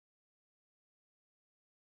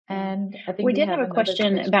 And I think we did have a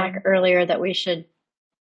question back earlier that we should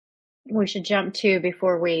jump to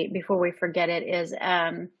before we forget it. Is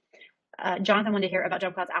Jonathan wanted to hear about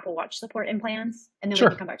JumpCloud's Apple Watch support and plans, and then we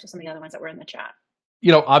can come back to some of the other ones that were in the chat.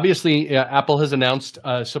 Obviously, Apple has announced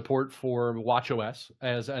support for watchOS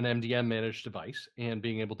as an MDM managed device and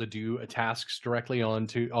being able to do tasks directly on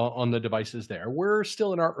the devices there. We're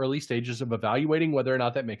still in our early stages of evaluating whether or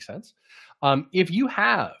not that makes sense. If you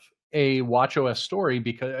have a watchOS story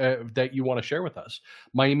that you want to share with us,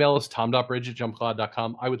 my email is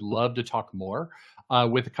tom.bridge@jumpcloud.com. I would love to talk more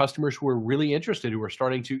with the customers who are really interested, who are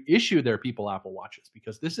starting to issue their people Apple Watches,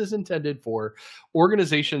 because this is intended for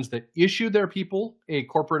organizations that issue their people a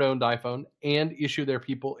corporate-owned iPhone and issue their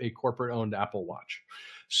people a corporate-owned Apple Watch.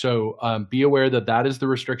 So be aware that is the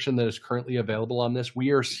restriction that is currently available on this.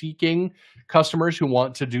 We are seeking customers who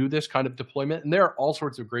want to do this kind of deployment, and there are all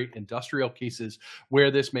sorts of great industrial cases where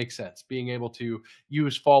this makes sense. Being able to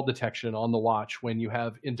use fall detection on the watch when you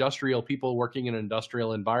have industrial people working in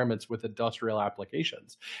industrial environments with industrial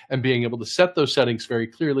applications, and being able to set those settings very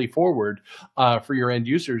clearly forward for your end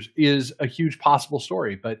users is a huge possible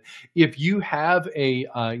story. But if you have a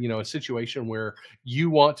situation where you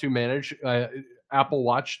want to manage Apple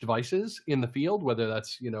Watch devices in the field, whether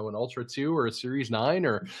that's an Ultra 2 or a Series 9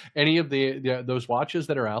 or any of those watches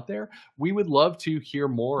that are out there, we would love to hear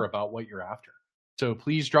more about what you're after. So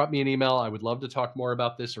please drop me an email. I would love to talk more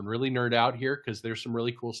about this and really nerd out here, because there's some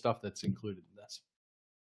really cool stuff that's included in this.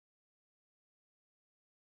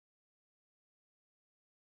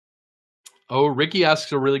 Oh, Ricky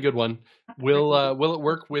asks a really good one. Will it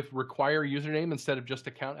work with require username instead of just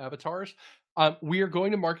account avatars? We are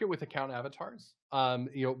going to market with account avatars.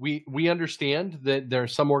 We understand that there are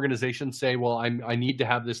some organizations say, well, I need to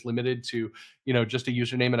have this limited to just a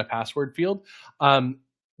username and a password field.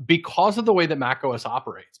 because of the way that macOS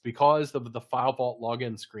operates, because of the File Vault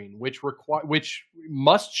login screen, which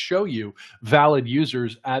must show you valid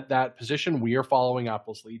users at that position, we are following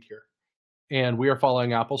Apple's lead here. And we are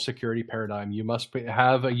following Apple's security paradigm. You must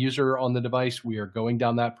have a user on the device. We are going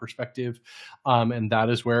down that perspective, and that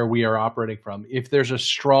is where we are operating from. If there's a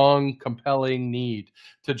strong, compelling need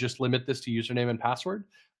to just limit this to username and password,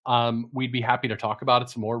 we'd be happy to talk about it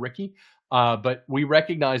some more, Ricky. But we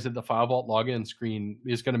recognize that the File Vault login screen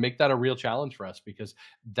is going to make that a real challenge for us, because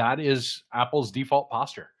that is Apple's default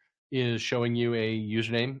posture, is showing you a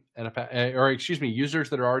username and users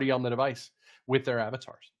that are already on the device with their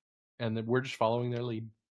avatars. And then we're just following their lead.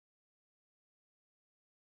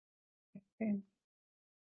 Okay.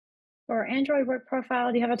 For Android work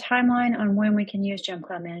profile, do you have a timeline on when we can use Jump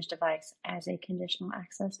Cloud Managed Device as a conditional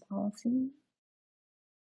access policy?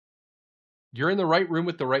 You're in the right room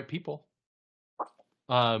with the right people.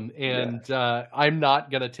 I'm not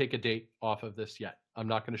going to take a date off of this yet. I'm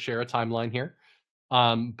not going to share a timeline here.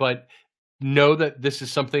 But know that this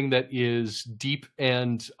is something that is deep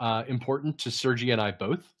and important to Sergey and I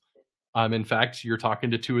both. In fact, you're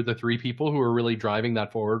talking to two of the three people who are really driving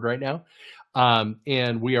that forward right now.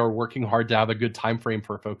 And we are working hard to have a good time frame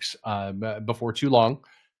for folks before too long.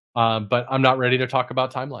 But I'm not ready to talk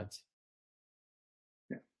about timelines.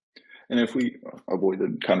 Yeah. And if we avoid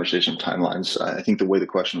the conversation of timelines, I think the way the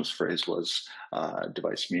question was phrased was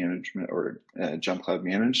device management or Jump Cloud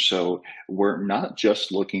Managed. So we're not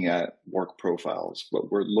just looking at work profiles,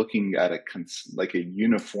 but we're looking at a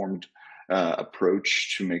uniformed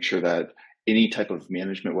approach to make sure that any type of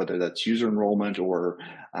management, whether that's user enrollment or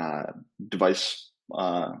device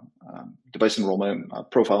enrollment,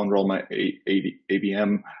 profile enrollment,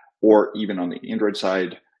 ABM, or even on the Android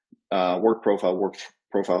side, work profile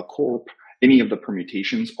corp, any of the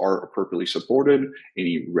permutations are appropriately supported.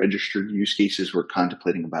 Any registered use cases, we're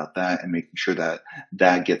contemplating about that and making sure that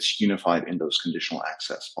that gets unified in those conditional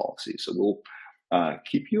access policies. So we'll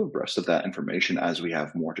keep you abreast of that information as we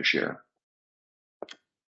have more to share.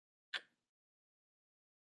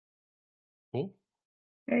 Cool.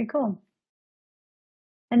 Very cool.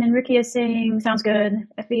 And then Ricky is saying, sounds good.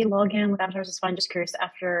 FB login with avatars is fine. Just curious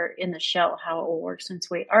after in the shell how it will work, since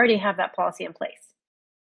we already have that policy in place.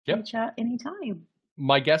 Yep. Reach out anytime.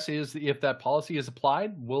 My guess is if that policy is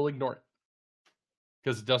applied, we'll ignore it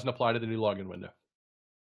because it doesn't apply to the new login window.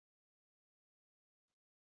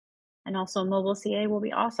 And also mobile CA will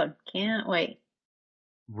be awesome. Can't wait.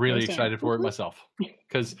 Really excited for it myself,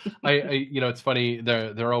 because I it's funny,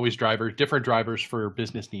 there are always different drivers for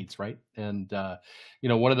business needs, right? And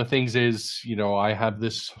one of the things is, I have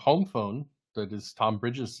this home phone that is Tom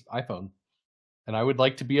Bridges' iPhone, and I would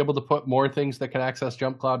like to be able to put more things that can access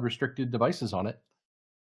Jump Cloud restricted devices on it.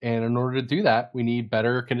 And in order to do that, we need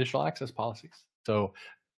better conditional access policies. So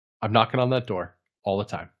I'm knocking on that door all the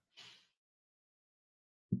time.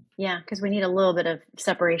 Yeah, because we need a little bit of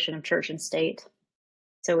separation of church and state,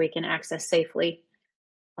 so we can access safely.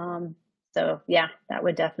 So yeah, that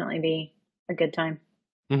would definitely be a good time.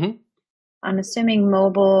 Mm-hmm. I'm assuming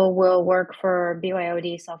mobile will work for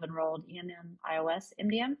BYOD, self-enrolled, EMM, iOS,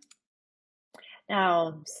 MDM.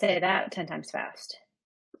 Now say that 10 times fast.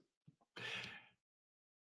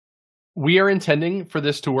 We are intending for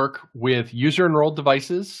this to work with user-enrolled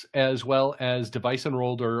devices as well as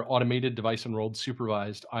device-enrolled or automated device-enrolled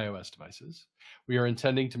supervised iOS devices. We are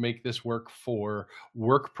intending to make this work for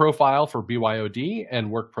work profile for BYOD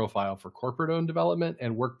and work profile for corporate-owned development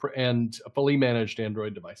and fully managed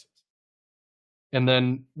Android devices. And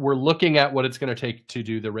then we're looking at what it's going to take to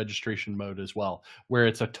do the registration mode as well, where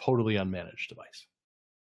it's a totally unmanaged device.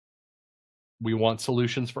 We want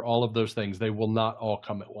solutions for all of those things. They will not all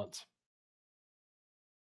come at once.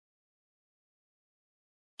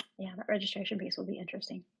 Yeah, that registration piece will be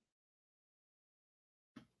interesting.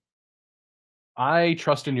 I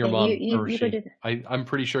trust in your mom. I'm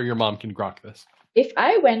pretty sure your mom can grok this. If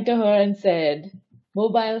I went to her and said,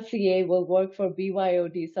 mobile CA will work for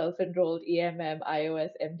BYOD, self-enrolled, EMM, iOS,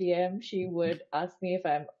 MDM, she would ask me if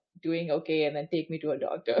I'm doing okay and then take me to a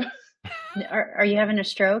doctor. Are you having a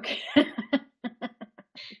stroke?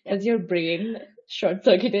 Is your brain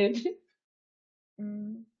short-circuited?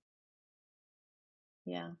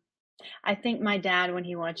 Yeah. I think my dad, when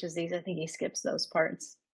he watches these, I think he skips those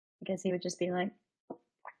parts, because he would just be like,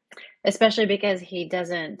 especially because he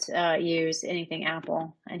doesn't use anything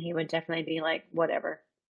Apple, and he would definitely be like, whatever.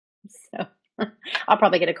 So I'll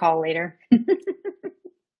probably get a call later.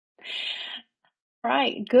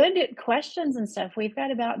 Right. Good questions and stuff. We've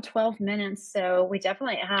got about 12 minutes, so we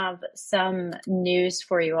definitely have some news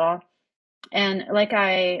for you all. And like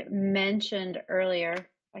I mentioned earlier, if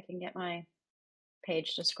I can get my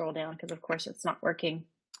page to scroll down because, of course, it's not working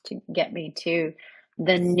to get me to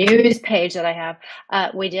the news page that I have.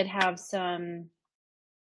 We did have some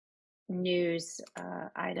news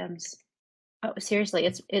items. Oh,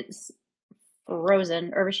 seriously, it's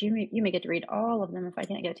frozen. Urvish, you may get to read all of them if I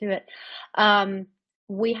can't get to it.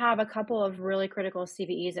 We have a couple of really critical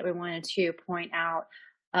CVEs that we wanted to point out.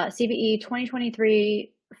 CVE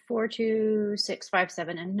 2023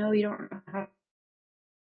 42657, and no, you don't have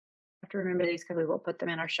to remember these because we will put them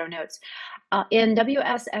in our show notes. In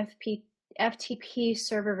FTP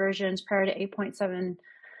server versions prior to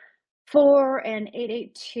 8.74 and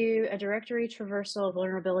 882, a directory traversal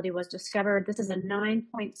vulnerability was discovered. This is a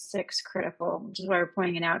 9.6 critical, which is why we're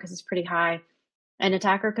pointing it out because it's pretty high. An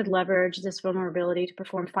attacker could leverage this vulnerability to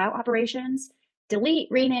perform file operations, delete,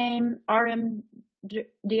 rename, RMDIR,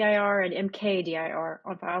 and MKDIR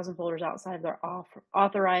on files and folders outside of their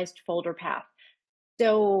authorized folder path.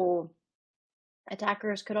 So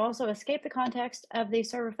attackers could also escape the context of the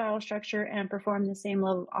server file structure and perform the same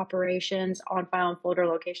level of operations on file and folder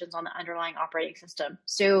locations on the underlying operating system.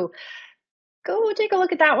 So go take a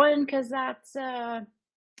look at that one because that's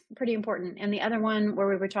pretty important. And the other one where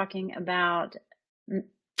we were talking about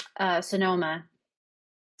Sonoma,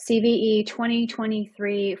 CVE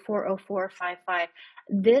 2023-40455.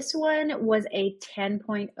 This one was a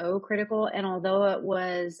 10.0 critical, and although it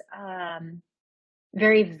was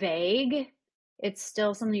very vague, it's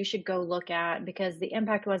still something you should go look at because the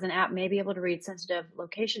impact was an app may be able to read sensitive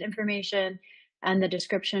location information, and the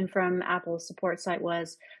description from Apple's support site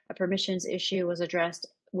was a permissions issue was addressed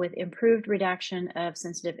with improved redaction of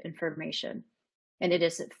sensitive information. And it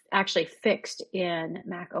is actually fixed in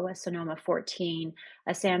Mac OS Sonoma 14.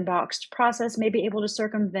 A sandboxed process may be able to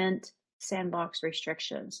circumvent sandbox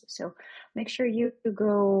restrictions. So make sure you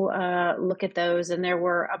go look at those. And there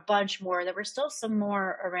were a bunch more. There were still some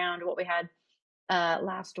more around what we had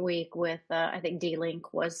last week with, I think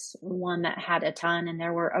D-Link was one that had a ton, and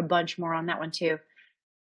there were a bunch more on that one too.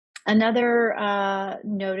 Another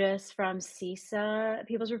notice from CISA,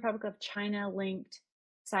 People's Republic of China linked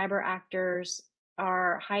cyber actors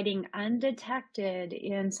are hiding undetected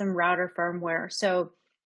in some router firmware. So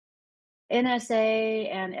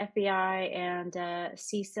NSA and FBI and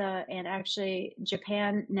CISA and actually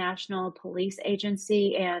Japan National Police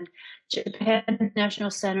Agency and Japan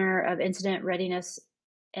National Center of Incident Readiness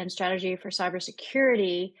and Strategy for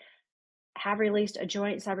Cybersecurity have released a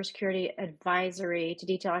joint cybersecurity advisory to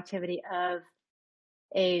detail activity of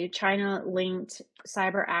a China-linked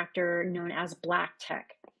cyber actor known as Black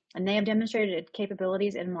Tech. And they have demonstrated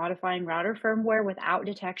capabilities in modifying router firmware without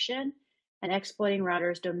detection and exploiting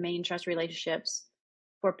routers' domain trust relationships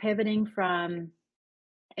for pivoting from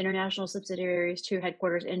international subsidiaries to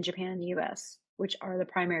headquarters in Japan and the US, which are the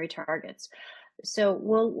primary targets. So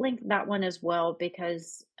we'll link that one as well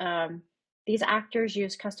because these actors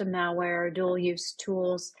use custom malware, dual-use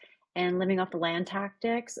tools, and living off the land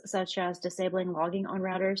tactics, such as disabling logging on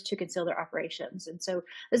routers to conceal their operations. And so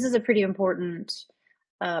this is a pretty important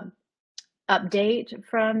update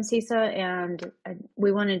from CISA, and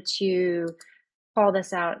we wanted to call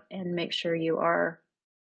this out and make sure you are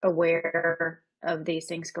aware of these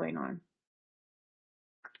things going on.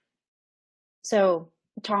 So,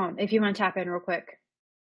 Tom, if you want to tap in real quick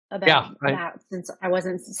about that, since I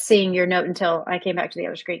wasn't seeing your note until I came back to the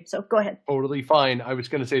other screen. So go ahead. Totally fine. I was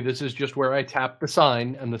going to say this is just where I tap the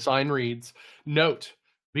sign, and the sign reads, note,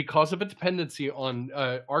 because of a dependency on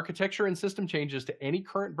architecture and system changes to any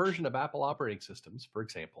current version of Apple operating systems, for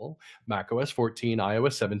example, macOS 14,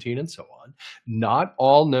 iOS 17, and so on, not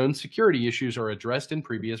all known security issues are addressed in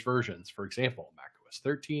previous versions. For example, macOS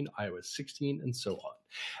 13, iOS 16, and so on.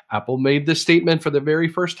 Apple made this statement for the very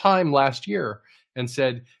first time last year and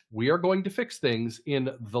said, we are going to fix things in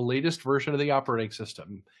the latest version of the operating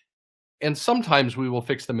system. And sometimes we will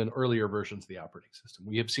fix them in earlier versions of the operating system.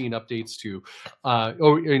 We have seen updates to,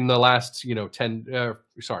 in the last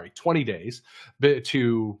 20 days,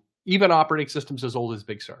 to even operating systems as old as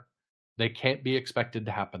Big Sur. They can't be expected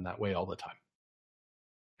to happen that way all the time.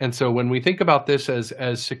 And so when we think about this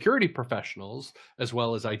as security professionals, as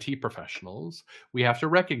well as IT professionals, we have to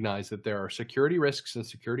recognize that there are security risks and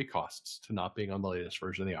security costs to not being on the latest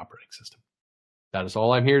version of the operating system. That is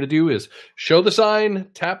all I'm here to do is show the sign,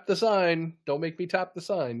 tap the sign. Don't make me tap the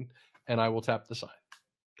sign, and I will tap the sign.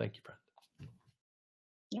 Thank you, friend.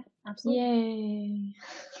 Yeah, absolutely.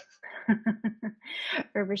 Yay.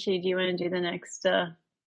 Urvashi, do you want to do the next set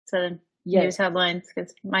of news headlines?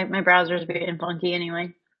 Because my browser is being funky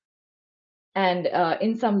anyway. And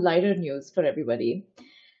in some lighter news for everybody,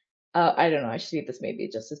 I don't know, actually this may be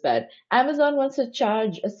just as bad. Amazon wants to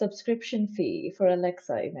charge a subscription fee for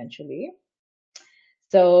Alexa eventually.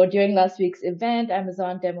 So during last week's event,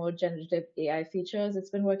 Amazon demoed generative AI features it's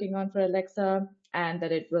been working on for Alexa, and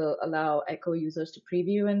that it will allow Echo users to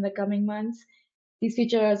preview in the coming months. These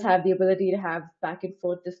features have the ability to have back and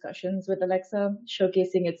forth discussions with Alexa,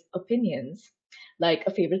 showcasing its opinions, like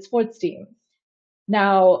a favorite sports team.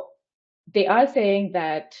 Now, they are saying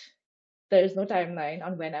that there is no timeline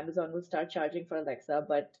on when Amazon will start charging for Alexa,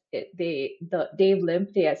 but Dave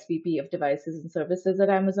Limp, the SVP of Devices and Services at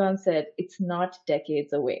Amazon, said it's not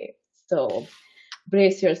decades away. So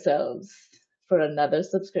brace yourselves for another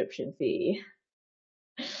subscription fee.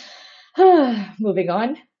 Moving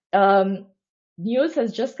on. News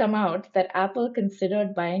has just come out that Apple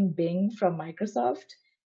considered buying Bing from Microsoft.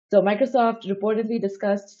 So Microsoft reportedly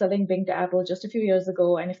discussed selling Bing to Apple just a few years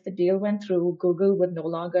ago, and if the deal went through, Google would no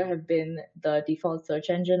longer have been the default search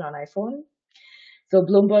engine on iPhone. So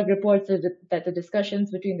Bloomberg reports that the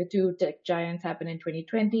discussions between the two tech giants happened in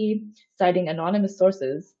 2020, citing anonymous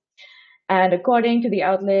sources. And according to the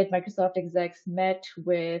outlet, Microsoft execs met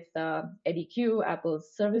with Eddie Q, Apple's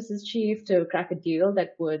services chief, to crack a deal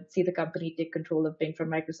that would see the company take control of Bing from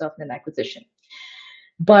Microsoft in an acquisition.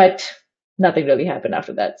 But nothing really happened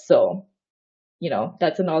after that. So,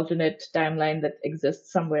 that's an alternate timeline that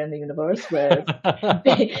exists somewhere in the universe where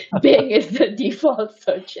Bing is the default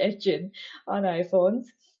search engine on iPhones.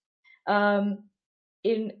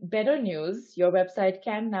 In better news, your website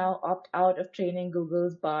can now opt out of training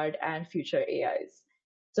Google's Bard and future AIs.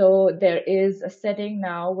 So there is a setting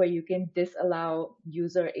now where you can disallow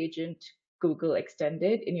user agent Google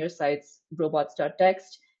extended in your site's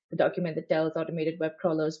robots.txt, the document that tells automated web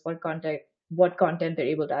crawlers what content they're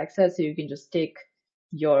able to access. So you can just take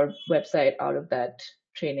your website out of that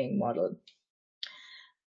training model.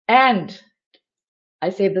 And I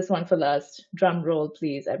saved this one for last. Drum roll,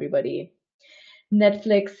 please, everybody.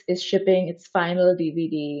 Netflix is shipping its final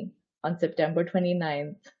DVD on September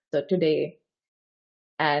 29th, so today.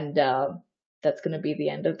 And that's going to be the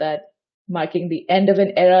end of that, marking the end of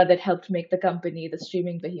an era that helped make the company the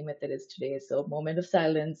streaming behemoth it is today. So, moment of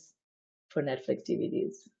silence for Netflix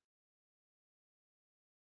DVDs.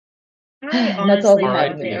 I That's all honestly we have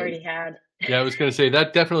thought in the they news. already had. Yeah, I was going to say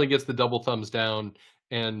that definitely gets the double thumbs down,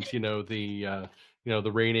 and the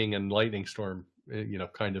raining and lightning storm,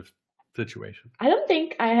 kind of situation. I don't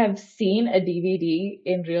think I have seen a DVD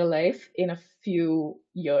in real life in a few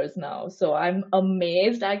years now. So I'm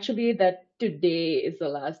amazed actually that today is the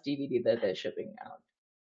last DVD that they're shipping out.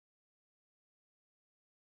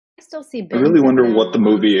 I still see I bins really of wonder them what the on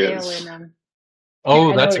movie sale is. in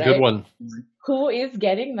Oh, I that's know, a good right? one. Who is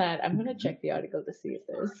getting that? I'm gonna check the article to see if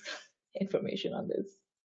there's information on this.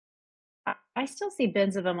 I still see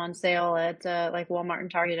bins of them on sale at like Walmart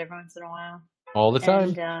and Target every once in a while. All the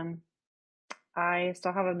time. And I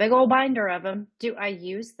still have a big old binder of them. Do I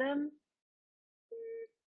use them?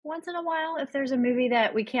 Once in a while, if there's a movie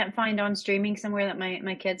that we can't find on streaming somewhere that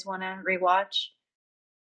my kids want to rewatch.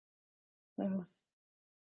 So.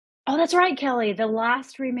 Oh, that's right, Kelly. The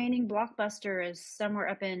last remaining blockbuster is somewhere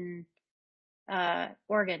up in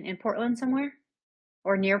Oregon, in Portland somewhere,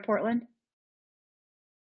 or near Portland.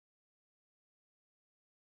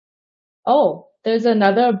 Oh, there's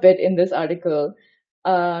another bit in this article.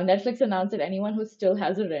 Netflix announced that anyone who still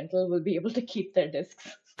has a rental will be able to keep their discs.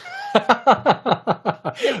 They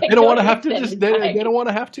don't want to have to just. They don't want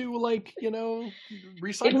to have to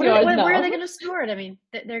recycle. Where are they going to store it? I mean,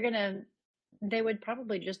 they would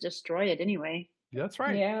probably just destroy it anyway. That's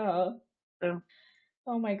right. Yeah. So.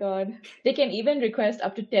 Oh my God. They can even request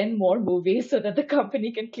up to 10 more movies so that the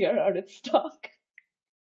company can clear out its stock.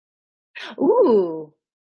 Ooh,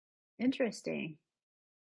 interesting.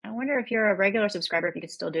 I wonder if you're a regular subscriber, if you could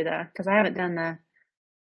still do that, because I haven't done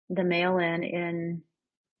the mail-in in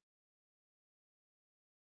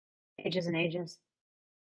ages and ages.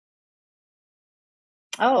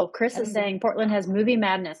 Oh, Chris is saying Portland has Movie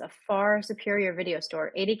Madness, a far superior video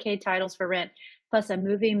store, 80K titles for rent, plus a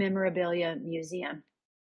movie memorabilia museum.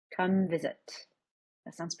 Come visit.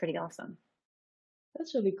 That sounds pretty awesome.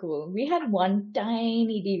 That's really cool. We had one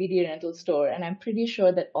tiny DVD rental store, and I'm pretty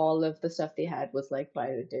sure that all of the stuff they had was like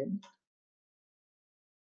pirated.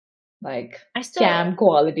 Like scam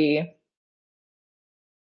quality.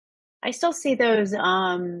 I still see those,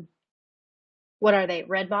 what are they,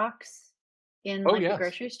 Redbox in the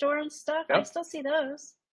grocery store and stuff? Yep. I still see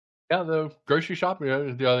those. Yeah, the grocery shop,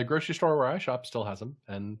 the grocery store where I shop still has them,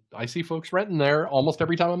 and I see folks renting there almost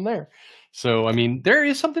every time I'm there. So, I mean, there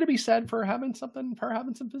is something to be said for having some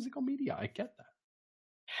physical media. I get that.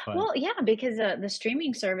 But, well, yeah, because the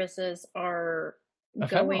streaming services are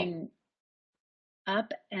going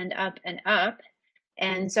up and up and up,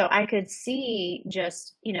 and so I could see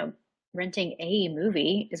just renting a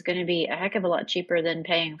movie is going to be a heck of a lot cheaper than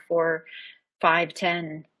paying for 5,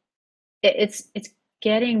 10. It's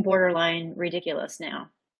getting borderline ridiculous now.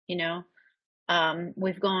 You know,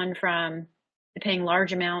 we've gone from paying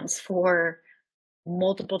large amounts for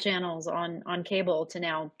multiple channels on cable to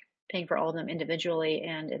now paying for all of them individually,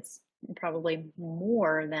 and it's probably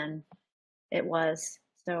more than it was.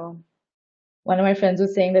 So One of my friends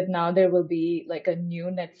was saying that now there will be like a new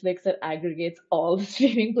Netflix that aggregates all the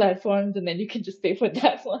streaming platforms, and then you can just pay for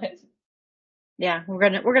that one. yeah,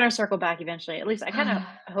 we're gonna circle back eventually. At least I kind of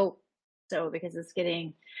hope so, because it's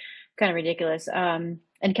getting kind of ridiculous. And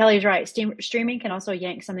Kelly's right. Streaming can also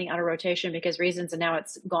yank something out of rotation because reasons, and now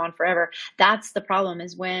it's gone forever. That's the problem,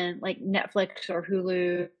 is when like Netflix or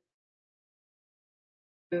Hulu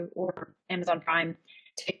or Amazon Prime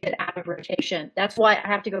take it out of rotation. That's why I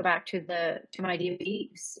have to go back to my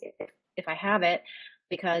DVDs if I have it,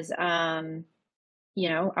 because you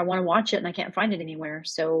know, I want to watch it and I can't find it anywhere.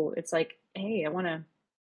 So it's like, hey, I want to.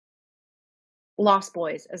 Lost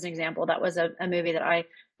Boys, as an example, that was a movie that I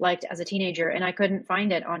liked as a teenager, and I couldn't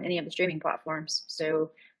find it on any of the streaming platforms. So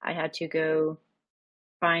I had to go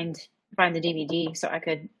find the DVD so I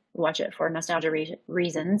could watch it for nostalgia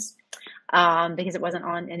reasons, because it wasn't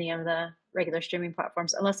on any of the regular streaming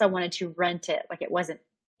platforms, unless I wanted to rent it, like it wasn't,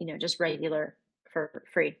 you know, just regular for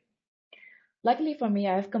free. Luckily for me,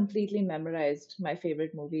 I've completely memorized my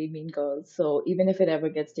favorite movie, Mean Girls. So even if it ever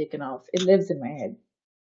gets taken off, it lives in my head.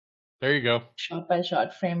 There you go. Shot by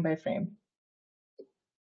shot, frame by frame.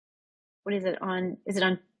 What is it on? Is it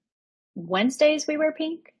on Wednesdays we wear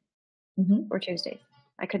pink? Or Tuesdays?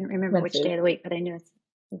 I couldn't remember which day of the week, but I knew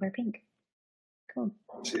we wear pink. Cool.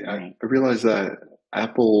 See, I realized that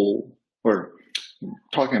Apple, or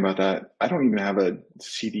talking about that, I don't even have a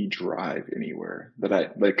CD drive anywhere that I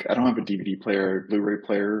don't have a DVD player, Blu-ray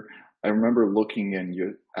player. I remember looking, and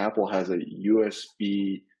Apple has a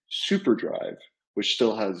USB super drive, which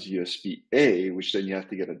still has USB-A, which then you have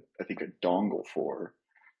to get I think a dongle for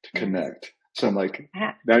to connect. So I'm like,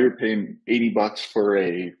 now you're paying $80 for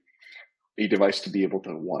a device to be able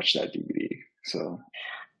to watch that DVD. So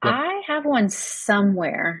I have one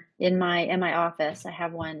somewhere in my office. I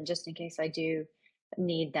have one just in case I do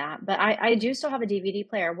need that. But I do still have a DVD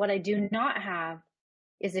player. What I do not have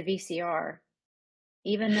is a VCR,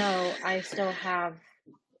 even though I still have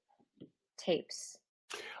tapes.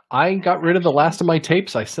 I got rid of the last of my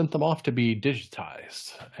tapes. I sent them off to be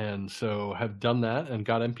digitized, and so have done that and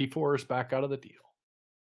got MP4s back out of the deal.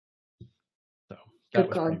 So that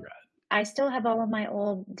was pretty rad. I still have all of my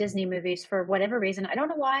old Disney movies for whatever reason. I don't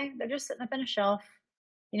know why. They're just sitting up in a shelf,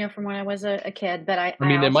 you know, from when I was a kid. But I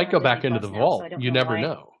mean, they also might go have back Disney into the Plus now, so I vault. don't You know never why.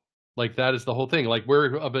 know. Like, that is the whole thing. Like,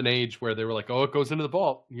 we're of an age where they were like, oh, it goes into the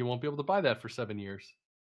vault. You won't be able to buy that for 7 years.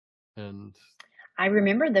 And I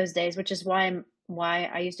remember those days, which is why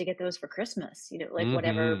I used to get those for Christmas. You know, like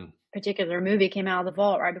whatever particular movie came out of the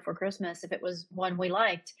vault right before Christmas, if it was one we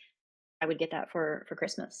liked, I would get that for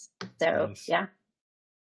Christmas. So Nice. yeah,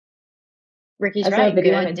 Ricky's right. Good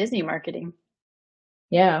at Disney marketing.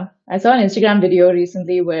 Yeah, I saw an Instagram video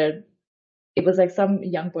recently where it was like some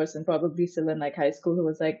young person, probably still in like high school, who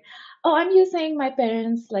was like, "Oh, I'm using my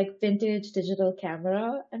parents' like vintage digital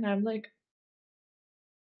camera," and I'm like,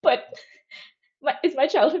 "But is my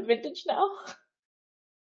childhood vintage now?"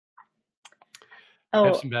 I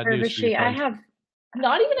have some bad news for you, I have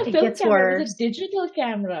not even a it film gets camera, it worse. was a digital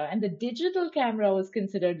camera, and the digital camera was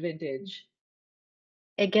considered vintage.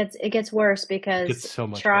 It gets worse because Gets so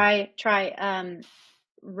much try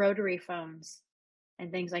rotary phones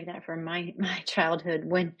and things like that from my childhood,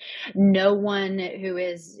 when no one who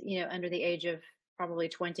is, you know, under the age of probably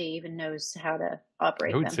 20 even knows how to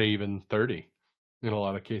operate I would them. say even 30 in a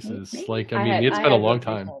lot of cases. Maybe. Like, I mean, it's been a long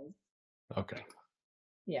time. Phones. Okay.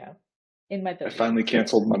 Yeah. In my 30s. I finally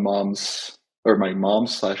canceled my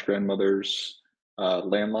mom's/grandmother's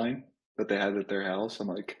landline that they had at their house. I'm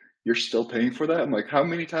like, you're still paying for that? I'm like, how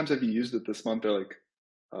many times have you used it this month? They're like,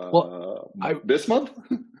 this month?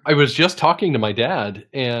 I was just talking to my dad,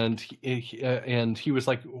 and he was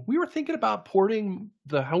like, we were thinking about porting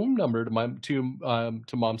the home number to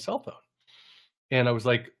mom's cell phone. And I was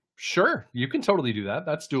like, sure, you can totally do that.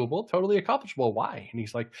 That's doable, totally accomplishable. Why? And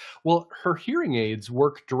he's like, well, her hearing aids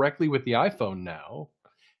work directly with the iPhone now,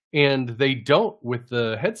 and they don't with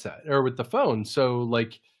the headset or with the phone. So,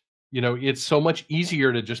 like, you know, it's so much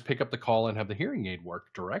easier to just pick up the call and have the hearing aid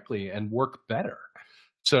work directly and work better.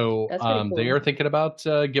 So That's pretty they cool. are thinking about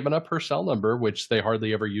giving up her cell number, which they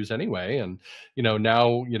hardly ever use anyway. And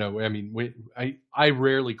now I mean, I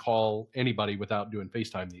rarely call anybody without doing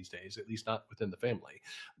FaceTime these days, at least not within the family.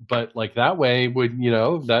 But like that way,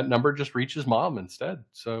 that number just reaches mom instead.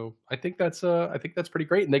 So I think that's pretty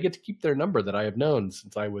great, and they get to keep their number that I have known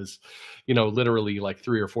since I was, literally like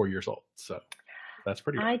 3 or 4 years old. So that's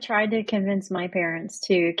pretty great. I tried to convince my parents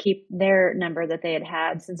to keep their number that they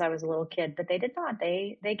had since I was a little kid, but they did not.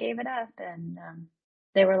 They gave it up, and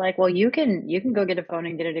they were like, "Well, you can go get a phone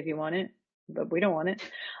and get it if you want it, but we don't want it."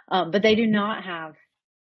 But they do not have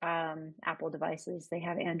Apple devices; they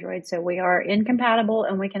have Android, so we are incompatible,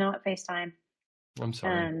 and we cannot FaceTime. I'm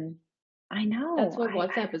sorry. I know. That's what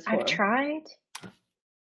WhatsApp is for. I've tried.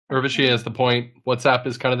 Urvashi has the point. WhatsApp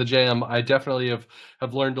is kind of the jam. I definitely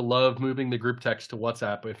have learned to love moving the group text to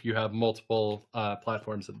WhatsApp if you have multiple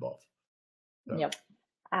platforms involved. So. Yep.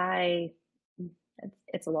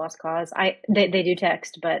 It's a lost cause. They do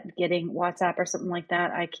text, but getting WhatsApp or something like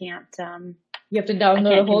that, I can't. You have to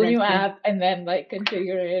download a whole new convince them. app and then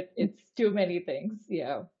configure it. It's too many things.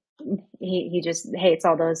 Yeah. He just hates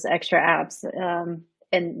all those extra apps.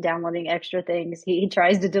 And downloading extra things. He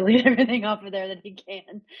tries to delete everything off of there that he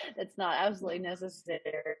can. That's not absolutely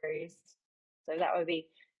necessary. So that would be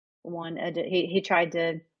one. He tried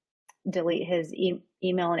to delete his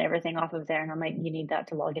email and everything off of there, and I'm like, you need that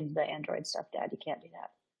to log into the Android stuff, Dad. You can't do that.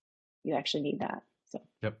 You actually need that. So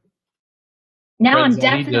yep. Now Friends, I'm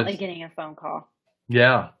definitely getting a phone call.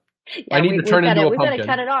 Yeah. I need to turn into a pumpkin. We've got to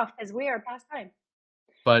cut it off because we are past time.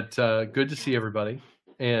 But good to see everybody.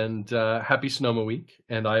 And happy Sonoma Week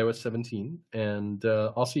and iOS 17. And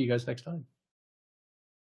I'll see you guys next time.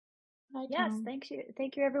 Yes, thank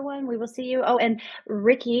you, everyone. We will see you. Oh, and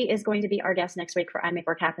Ricky is going to be our guest next week for I Make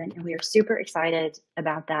Work Happen, and we are super excited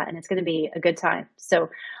about that, and it's going to be a good time. So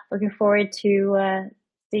looking forward to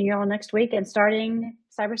seeing you all next week and starting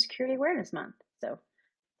Cybersecurity Awareness Month. So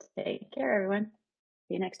take care, everyone.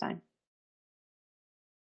 See you next time.